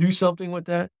going to do something with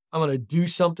that. I'm going to do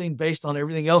something based on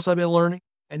everything else I've been learning.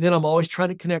 And then I'm always trying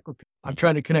to connect with people. I'm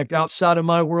trying to connect outside of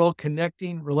my world,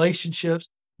 connecting relationships,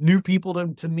 new people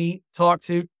to meet, talk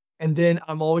to. And then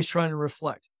I'm always trying to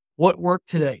reflect. what worked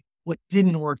today, what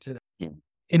didn't work today, Mm.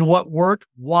 and what worked,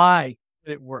 why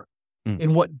did it work, Mm.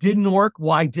 and what didn't work,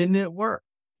 why didn't it work?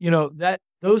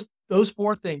 Those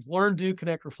 4 things: learn, do,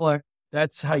 connect, reflect.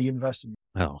 That's how you invest in.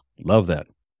 Oh, love that.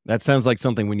 That sounds like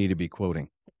something we need to be quoting.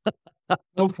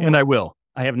 Go for And it. I will.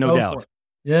 I have no Go for doubt. it.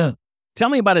 Yeah. Tell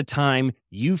me about a time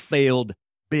you failed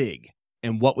big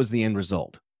and what was the end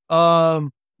result? The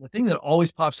thing that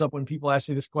always pops up when people ask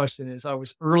me this question is I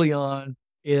was early on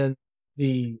in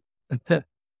the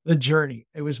the journey.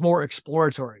 It was more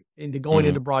exploratory into going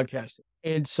into broadcasting.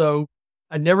 And so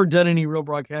I'd never done any real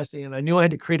broadcasting, and I knew I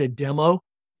had to create a demo,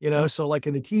 so like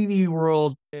in the TV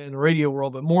world and the radio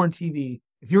world, but more in TV.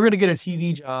 If you're going to get a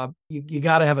TV job, you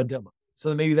got to have a demo.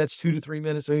 So maybe that's 2 to 3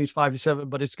 minutes, maybe it's 5 to 7,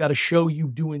 but it's got to show you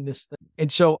doing this thing.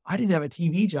 And so I didn't have a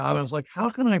TV job. And I was like, how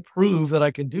can I prove that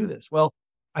I can do this? Well,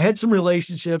 I had some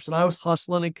relationships and I was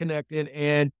hustling and connected.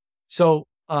 And so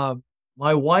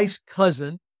my wife's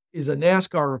cousin is a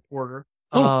NASCAR reporter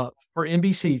for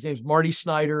NBC. His name's Marty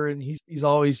Snyder, and he's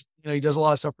always, he does a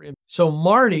lot of stuff for him. So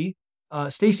Marty,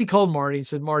 Stacy called Marty and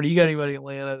said, Marty, you got anybody in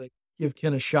Atlanta that give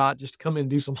Ken a shot just to come in and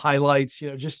do some highlights,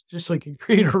 just so he can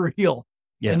create a reel.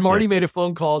 Yeah, and Marty made a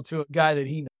phone call to a guy that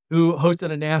he knew who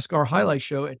hosted a NASCAR highlight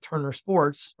show at Turner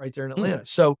Sports right there in Atlanta.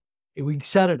 So we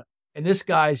set it up, and this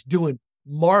guy's doing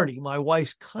Marty, my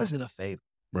wife's cousin, a favor.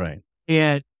 Right.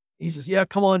 And he says, yeah,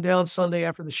 come on down Sunday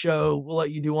after the show. We'll let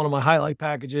you do one of my highlight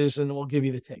packages and we'll give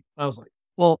you the tape. I was like,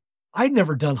 well, I'd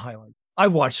never done highlights.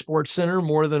 I've watched Sports Center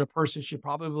more than a person should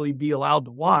probably be allowed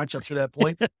to watch up to that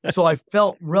point. So I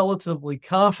felt relatively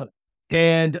confident.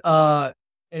 And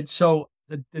so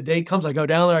the day comes, I go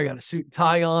down there, I got a suit and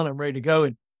tie on, I'm ready to go.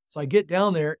 And so I get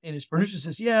down there and his producer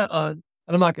says, yeah, and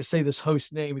I'm not going to say this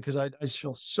host's name because I just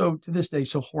feel so, to this day,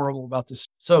 so horrible about this.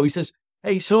 So he says,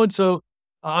 hey, so-and-so,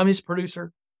 I'm his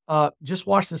producer. Just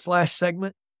watch this last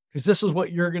segment because this is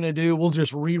what you're going to do. We'll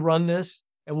just rerun this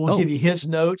and we'll give you his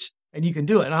notes and you can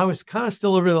do it. And I was kind of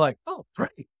still over there like, oh,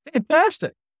 great,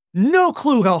 fantastic. No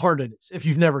clue how hard it is if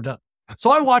you've never done it. So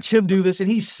I watch him do this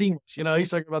and he's seamless. He's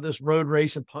talking about this road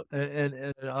race and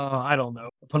I don't know,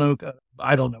 Panoka,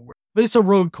 I don't know where, but it's a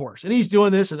road course and he's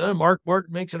doing this and Mark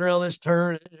makes it around this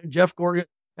turn and Jeff Gordon.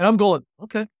 And I'm going,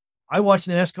 okay, I watch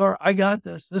NASCAR. I got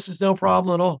this. This is no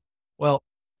problem at all. Well,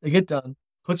 they get done,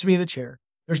 puts me in the chair.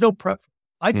 There's no prep.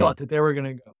 I thought that they were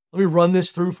going to go, let me run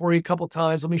this through for you a couple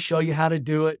times. Let me show you how to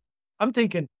do it. I'm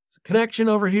thinking it's a connection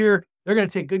over here. They're going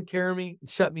to take good care of me and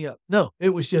set me up. No, it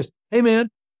was just, hey man,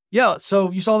 yeah.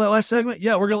 So you saw that last segment?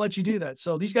 Yeah, we're going to let you do that.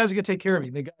 So these guys are going to take care of me.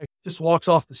 The guy just walks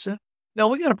off the set. Now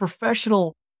we got a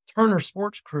professional Turner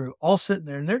Sports crew all sitting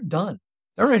there and they're done.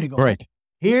 They're ready to go. Right.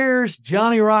 Here's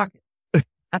Johnny Rocket.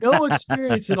 No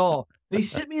experience at all. They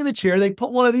sit me in the chair. They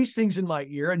put one of these things in my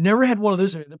ear. I never had one of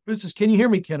those. The producer says, can you hear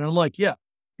me, Ken? And I'm like, yeah.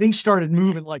 Things started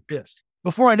moving like this.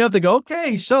 Before I know it, they go,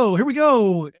 okay, so here we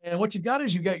go. And what you got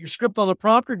is you got your script on the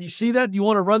prompter. Do you see that? Do you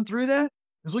want to run through that?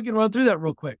 Because we can run through that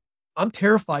real quick. I'm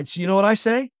terrified. So you know what I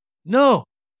say? No.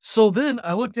 So then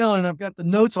I look down and I've got the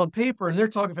notes on paper and they're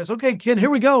talking fast. Okay, Ken, here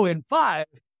we go in 5,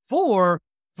 4,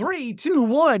 3, 2,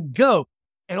 1, go.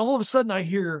 And all of a sudden I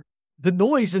hear the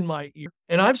noise in my ear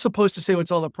and I'm supposed to say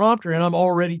what's on the prompter and I'm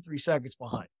already 3 seconds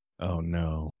behind. Oh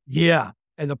no. Yeah.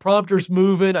 And the prompter's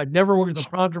moving. I'd never worked with a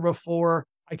prompter before.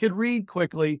 I could read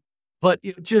quickly, but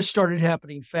it just started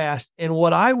happening fast. And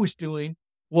what I was doing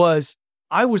was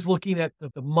I was looking at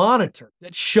the monitor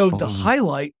that showed the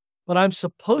highlight, but I'm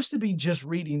supposed to be just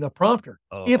reading the prompter.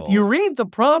 If you read the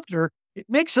prompter, it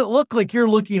makes it look like you're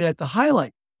looking at the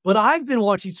highlight. But I've been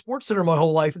watching SportsCenter my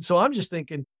whole life. And so I'm just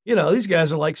thinking, these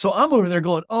guys are like, so I'm over there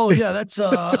going, oh yeah, that's,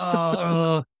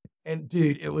 and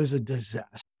dude, it was a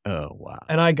disaster. Oh, wow.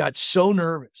 And I got so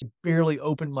nervous, barely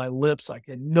opened my lips. I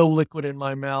had no liquid in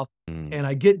my mouth. And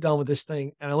I get done with this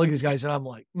thing and I look at these guys and I'm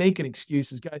like, making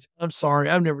excuses. Guys, I'm sorry.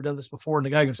 I've never done this before. And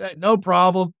the guy goes, hey, no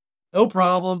problem. No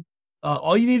problem.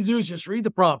 All you need to do is just read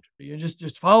the prompter. You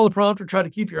just follow the prompter, try to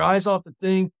keep your eyes off the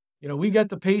thing. We got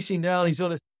the pacing down. He's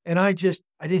on it. And I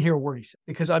didn't hear a word he said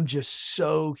because I'm just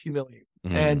so humiliated.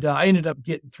 And I ended up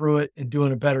getting through it and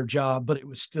doing a better job, but it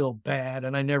was still bad.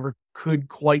 And I never could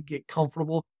quite get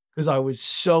comfortable because I was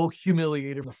so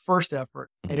humiliated the first effort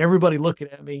and everybody looking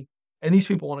at me and these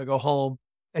people want to go home.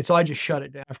 And so I just shut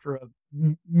it down after a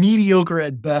mediocre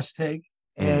at best take.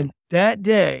 And that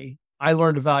day I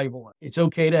learned a valuable lesson. It's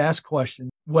okay to ask questions,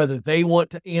 whether they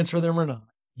want to answer them or not.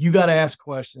 You got to ask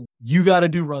questions. You got to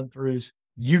do run throughs.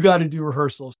 You got to do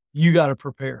rehearsals. You got to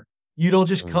prepare. You don't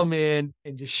just come in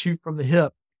and just shoot from the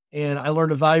hip. And I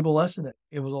learned a valuable lesson.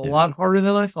 It was a lot harder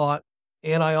than I thought.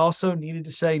 And I also needed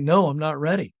to say, no, I'm not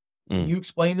ready. You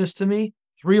explain this to me,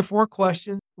 3 or 4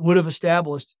 questions would have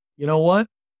established, you know what?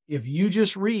 if you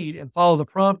just read and follow the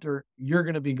prompter, you're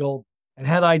going to be gold. And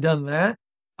had I done that,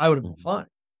 I would have been fine,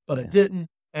 but I didn't.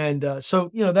 And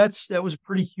so, that was a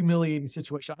pretty humiliating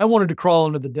situation. I wanted to crawl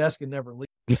under the desk and never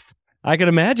leave. I could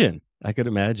imagine.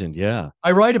 Yeah.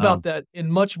 I write about that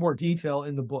in much more detail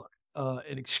in the book,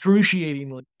 an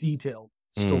excruciatingly detailed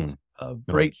story of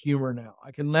great humor now.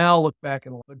 I can now look back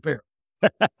and bear.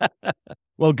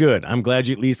 Well, good. I'm glad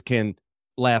you at least can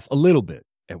laugh a little bit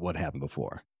at what happened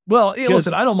before. Well,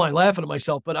 listen, I don't mind laughing at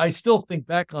myself, but I still think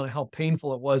back on how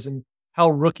painful it was and how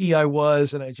rookie I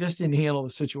was, and I just didn't handle the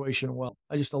situation well.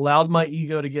 I just allowed my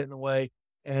ego to get in the way,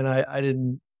 and I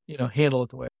didn't, handle it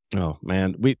the way. Oh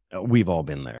man, we've all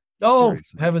been there. Oh,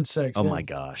 Seriously. heaven's sakes! Oh my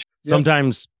gosh,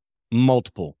 sometimes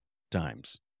multiple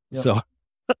times. Yep. So,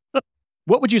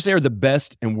 what would you say are the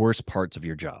best and worst parts of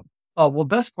your job? Oh, well,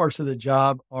 best parts of the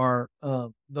job are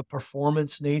the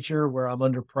performance nature, where I'm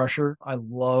under pressure. I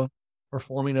love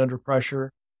performing under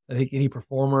pressure. I think any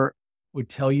performer would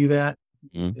tell you that.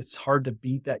 It's hard to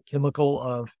beat that chemical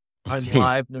of I'm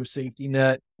live, no safety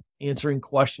net, answering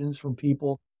questions from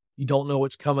people. You don't know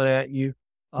what's coming at you.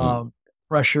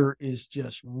 Pressure is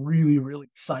just really, really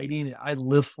exciting. I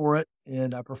live for it,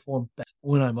 and I perform best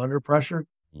when I'm under pressure.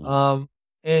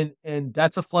 And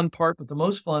that's a fun part, but the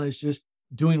most fun is just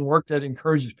doing work that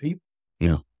encourages people.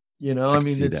 Yeah.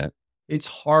 It's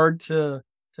hard to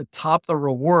top the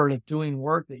reward of doing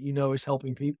work that is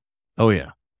helping people. Oh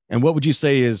yeah. And what would you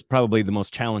say is probably the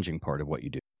most challenging part of what you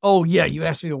do? Oh yeah, you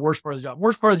asked me the worst part of the job.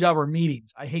 Worst part of the job are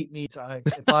meetings. I hate meetings.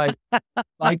 If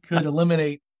I could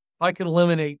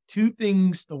eliminate two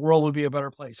things, the world would be a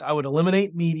better place. I would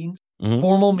eliminate meetings,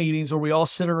 formal meetings where we all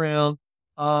sit around,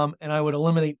 and I would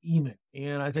eliminate email.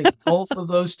 And I think both of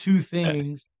those two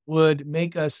things would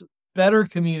make us better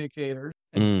communicators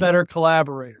and better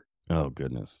collaborators. Oh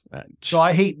goodness. So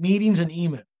I hate meetings and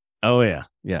email. Oh yeah.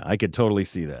 Yeah, I could totally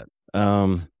see that.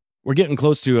 We're getting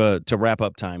close to wrap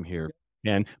up time here.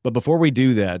 But before we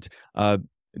do that,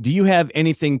 do you have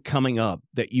anything coming up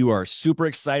that you are super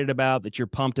excited about, that you're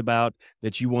pumped about,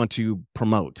 that you want to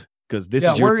promote? Because this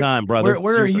is your time, brother.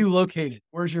 Where are you located?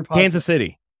 Where's your podcast? Kansas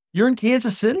City. You're in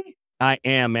Kansas City? I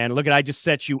am, man. Look I just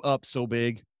set you up so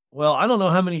big. Well, I don't know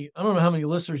how many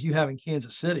listeners you have in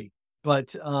Kansas City,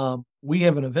 but we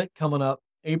have an event coming up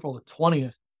April the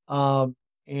 20th.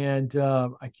 And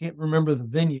I can't remember the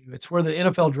venue. It's where the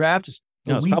NFL draft is.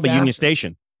 No, it's probably Union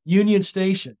Station. Union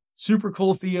Station. Super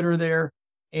cool theater there.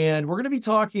 And we're going to be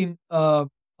talking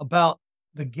about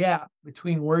the gap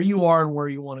between where you are and where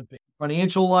you want to be.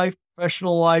 Financial life,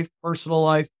 professional life, personal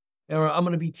life. And I'm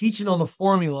going to be teaching on the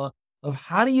formula of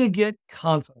how do you get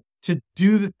confident to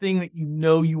do the thing that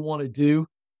you want to do.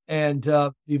 And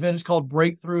the event is called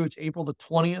Breakthrough. It's April the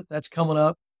 20th. That's coming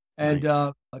up. And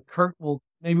nice. Kurt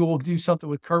maybe we'll do something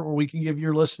with Kurt where we can give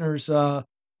your listeners a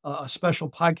special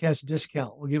podcast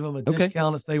discount. We'll give them a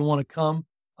discount if they want to come.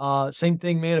 Same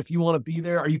thing, man. If you want to be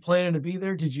there, are you planning to be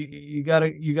there? You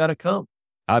gotta come.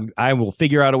 I will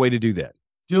figure out a way to do that.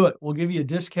 Do it. We'll give you a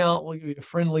discount. We'll give you a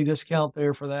friendly discount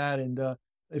there for that. And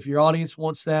if your audience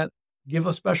wants that, give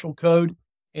a special code.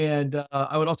 And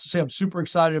I would also say I'm super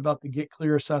excited about the Get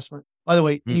Clear assessment. By the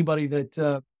way, anybody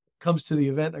that comes to the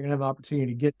event, they're going to have an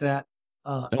opportunity to get that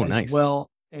as well.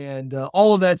 And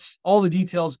all the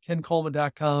details,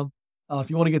 kencoleman.com. If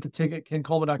you want to get the ticket,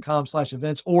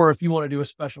 kencoleman.com/events, or if you want to do a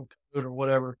special code or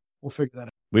whatever, we'll figure that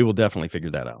out. We will definitely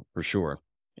figure that out for sure.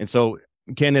 And so,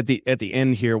 Ken, at the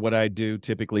end here, what I do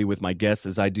typically with my guests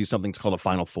is I do something called a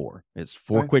Final Four. It's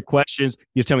 4 quick questions.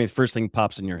 You just tell me the first thing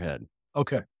pops in your head.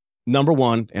 Okay. Number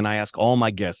one, and I ask all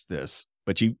my guests this,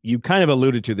 but you kind of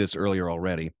alluded to this earlier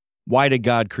already. Why did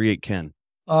God create Ken?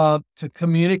 To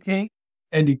communicate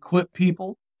and equip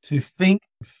people to think,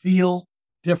 feel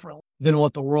differently than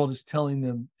what the world is telling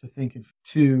them to think and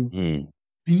to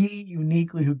be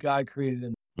uniquely who God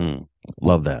created them.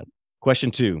 Love that. Question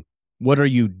 2. What are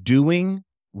you doing,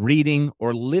 reading,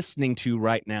 or listening to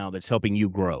right now that's helping you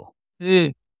grow?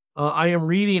 I am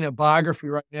reading a biography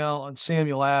right now on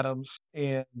Samuel Adams,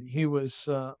 and he was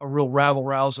a real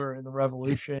rabble-rouser in the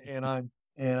Revolution, and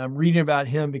I'm reading about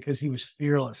him because he was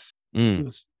fearless. He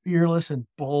was fearless and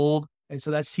bold, and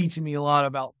so that's teaching me a lot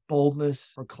about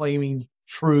boldness, proclaiming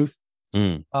truth.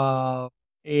 And I'm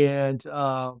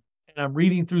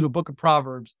reading through the book of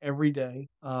Proverbs every day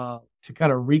to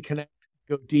kind of reconnect,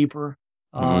 go deeper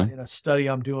in a study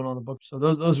I'm doing on the book. So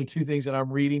those are 2 things that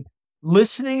I'm reading.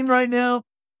 Listening right now,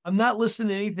 I'm not listening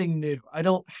to anything new. I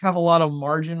don't have a lot of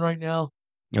margin right now.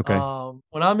 Okay.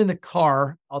 When I'm in the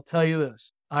car, I'll tell you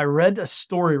this. I read a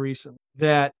story recently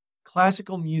that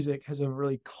classical music has a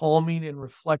really calming and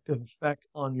reflective effect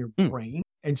on your brain.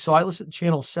 And so I listen to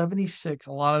channel 76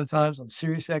 a lot of the times on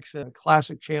Sirius XM,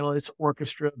 classic channel. It's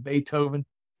orchestra, Beethoven.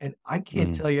 And I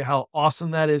can't tell you how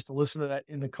awesome that is to listen to that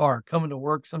in the car, coming to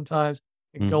work sometimes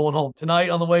and going home. Tonight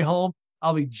on the way home,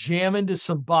 I'll be jamming to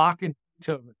some Bach and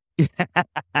Beethoven.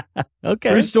 Okay.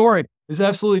 True story. It's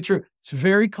absolutely true. It's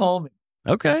very calming.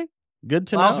 Okay. Good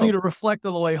to know. Allows me to reflect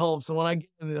on the way home. So when I get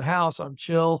into the house, I'm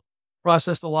chill,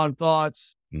 processed a lot of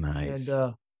thoughts. Nice.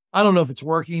 And I don't know if it's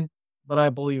working, but I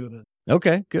believe in it.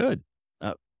 Okay, good.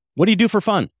 What do you do for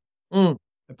fun? I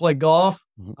play golf.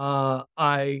 Mhm.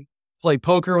 I play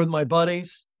poker with my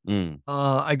buddies. Mm.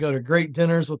 I go to great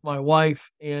dinners with my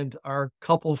wife and our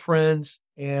couple friends.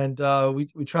 And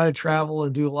we try to travel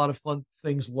and do a lot of fun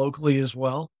things locally as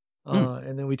well.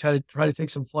 And then we try to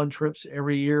take some fun trips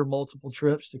every year, multiple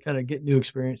trips to kind of get new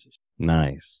experiences.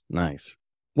 Nice, nice.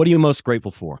 What are you most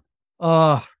grateful for?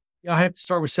 I have to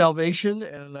start with salvation,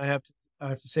 and I have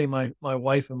to say my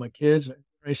wife and my kids.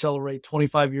 I celebrate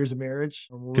 25 years of marriage.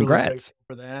 I'm really Congrats grateful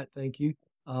for that. Thank you.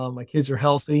 My kids are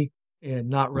healthy and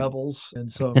not rebels,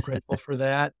 and so I'm grateful for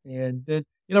that. And then,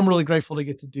 I'm really grateful to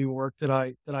get to do work that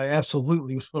I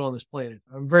absolutely was put on this planet.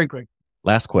 I'm very grateful.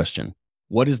 Last question.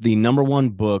 What is the number one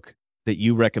book that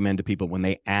you recommend to people when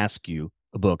they ask you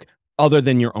a book other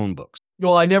than your own books?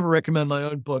 Well, I never recommend my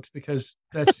own books because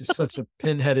that's just such a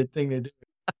pinheaded thing to do.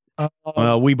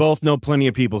 Well, we both know plenty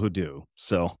of people who do.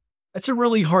 So that's a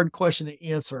really hard question to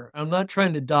answer. I'm not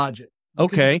trying to dodge it.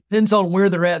 Okay. It depends on where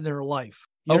they're at in their life.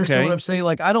 You understand Okay. what I'm saying?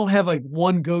 Like, I don't have like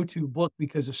one go-to book,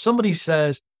 because if somebody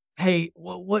says, hey,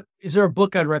 what is there a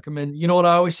book I'd recommend? You know what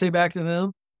I always say back to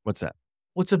them? What's that?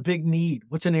 What's a big need?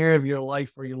 What's an area of your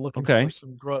life where you're looking Okay. for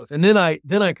some growth? And then I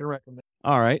can recommend.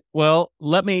 All right. Well,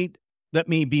 let me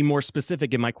be more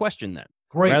specific in my question then.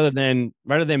 Great. Rather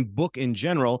than book in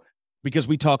general, because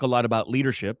we talk a lot about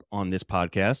leadership on this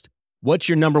podcast. What's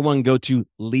your number one go-to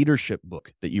leadership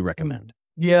book that you recommend?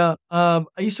 Yeah. I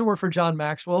used to work for John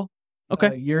Maxwell.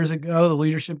 Okay. Years ago, the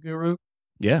leadership guru.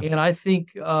 Yeah. And I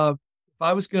think if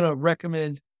I was going to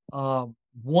recommend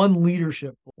one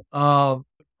leadership book,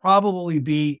 probably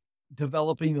be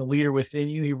Developing the Leader Within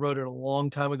You. He wrote it a long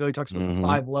time ago. He talks about the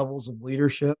 5 levels of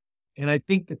leadership. And I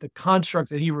think that the construct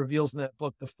that he reveals in that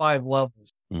book, the 5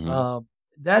 levels,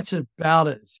 that's about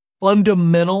as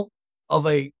fundamental of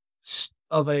a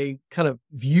kind of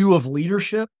view of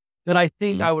leadership that I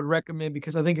think I would recommend,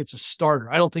 because I think it's a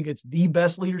starter. I don't think it's the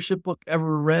best leadership book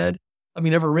ever written.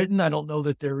 I don't know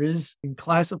that there is, and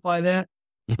classify that,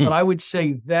 but I would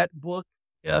say that book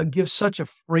gives such a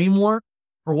framework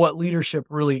for what leadership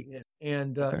really is.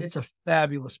 And it's a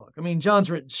fabulous book. I mean, John's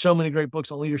written so many great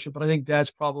books on leadership, but I think that's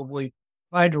probably, if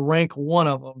I had to rank one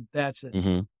of them, that's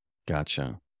it.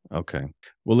 Gotcha. Okay.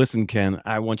 Well, listen, Ken,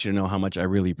 I want you to know how much I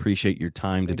really appreciate your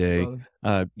time today,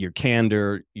 your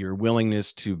candor, your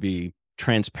willingness to be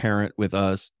transparent with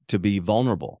us, to be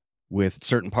vulnerable with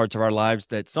certain parts of our lives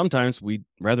that sometimes we'd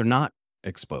rather not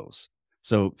expose.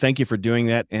 So thank you for doing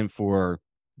that, and for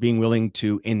being willing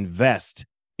to invest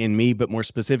in me, but more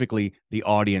specifically, the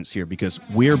audience here, because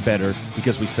we're better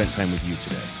because we spent time with you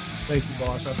today. Thank you,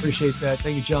 boss. I appreciate that.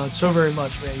 Thank you, John, so very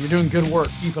much, man. You're doing good work.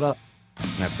 Keep it up.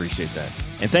 I appreciate that.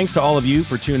 And thanks to all of you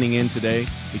for tuning in today,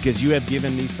 because you have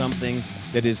given me something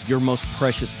that is your most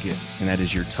precious gift, and that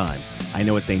is your time. I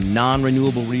know it's a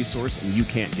non-renewable resource and you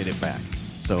can't get it back.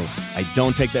 So I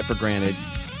don't take that for granted.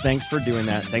 Thanks for doing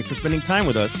that. Thanks for spending time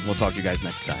with us. We'll talk to you guys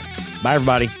next time. Bye,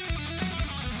 everybody.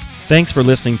 Thanks for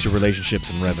listening to Relationships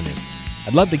and Revenue.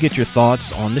 I'd love to get your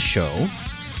thoughts on the show.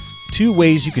 2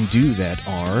 ways you can do that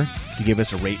are to give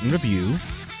us a rate and review,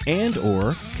 and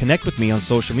or connect with me on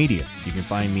social media. You can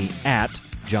find me at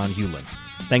John Hewlin.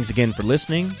 Thanks again for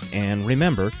listening, and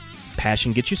remember,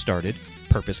 passion gets you started,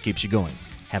 purpose keeps you going.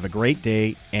 Have a great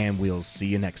day, and we'll see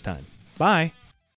you next time. Bye.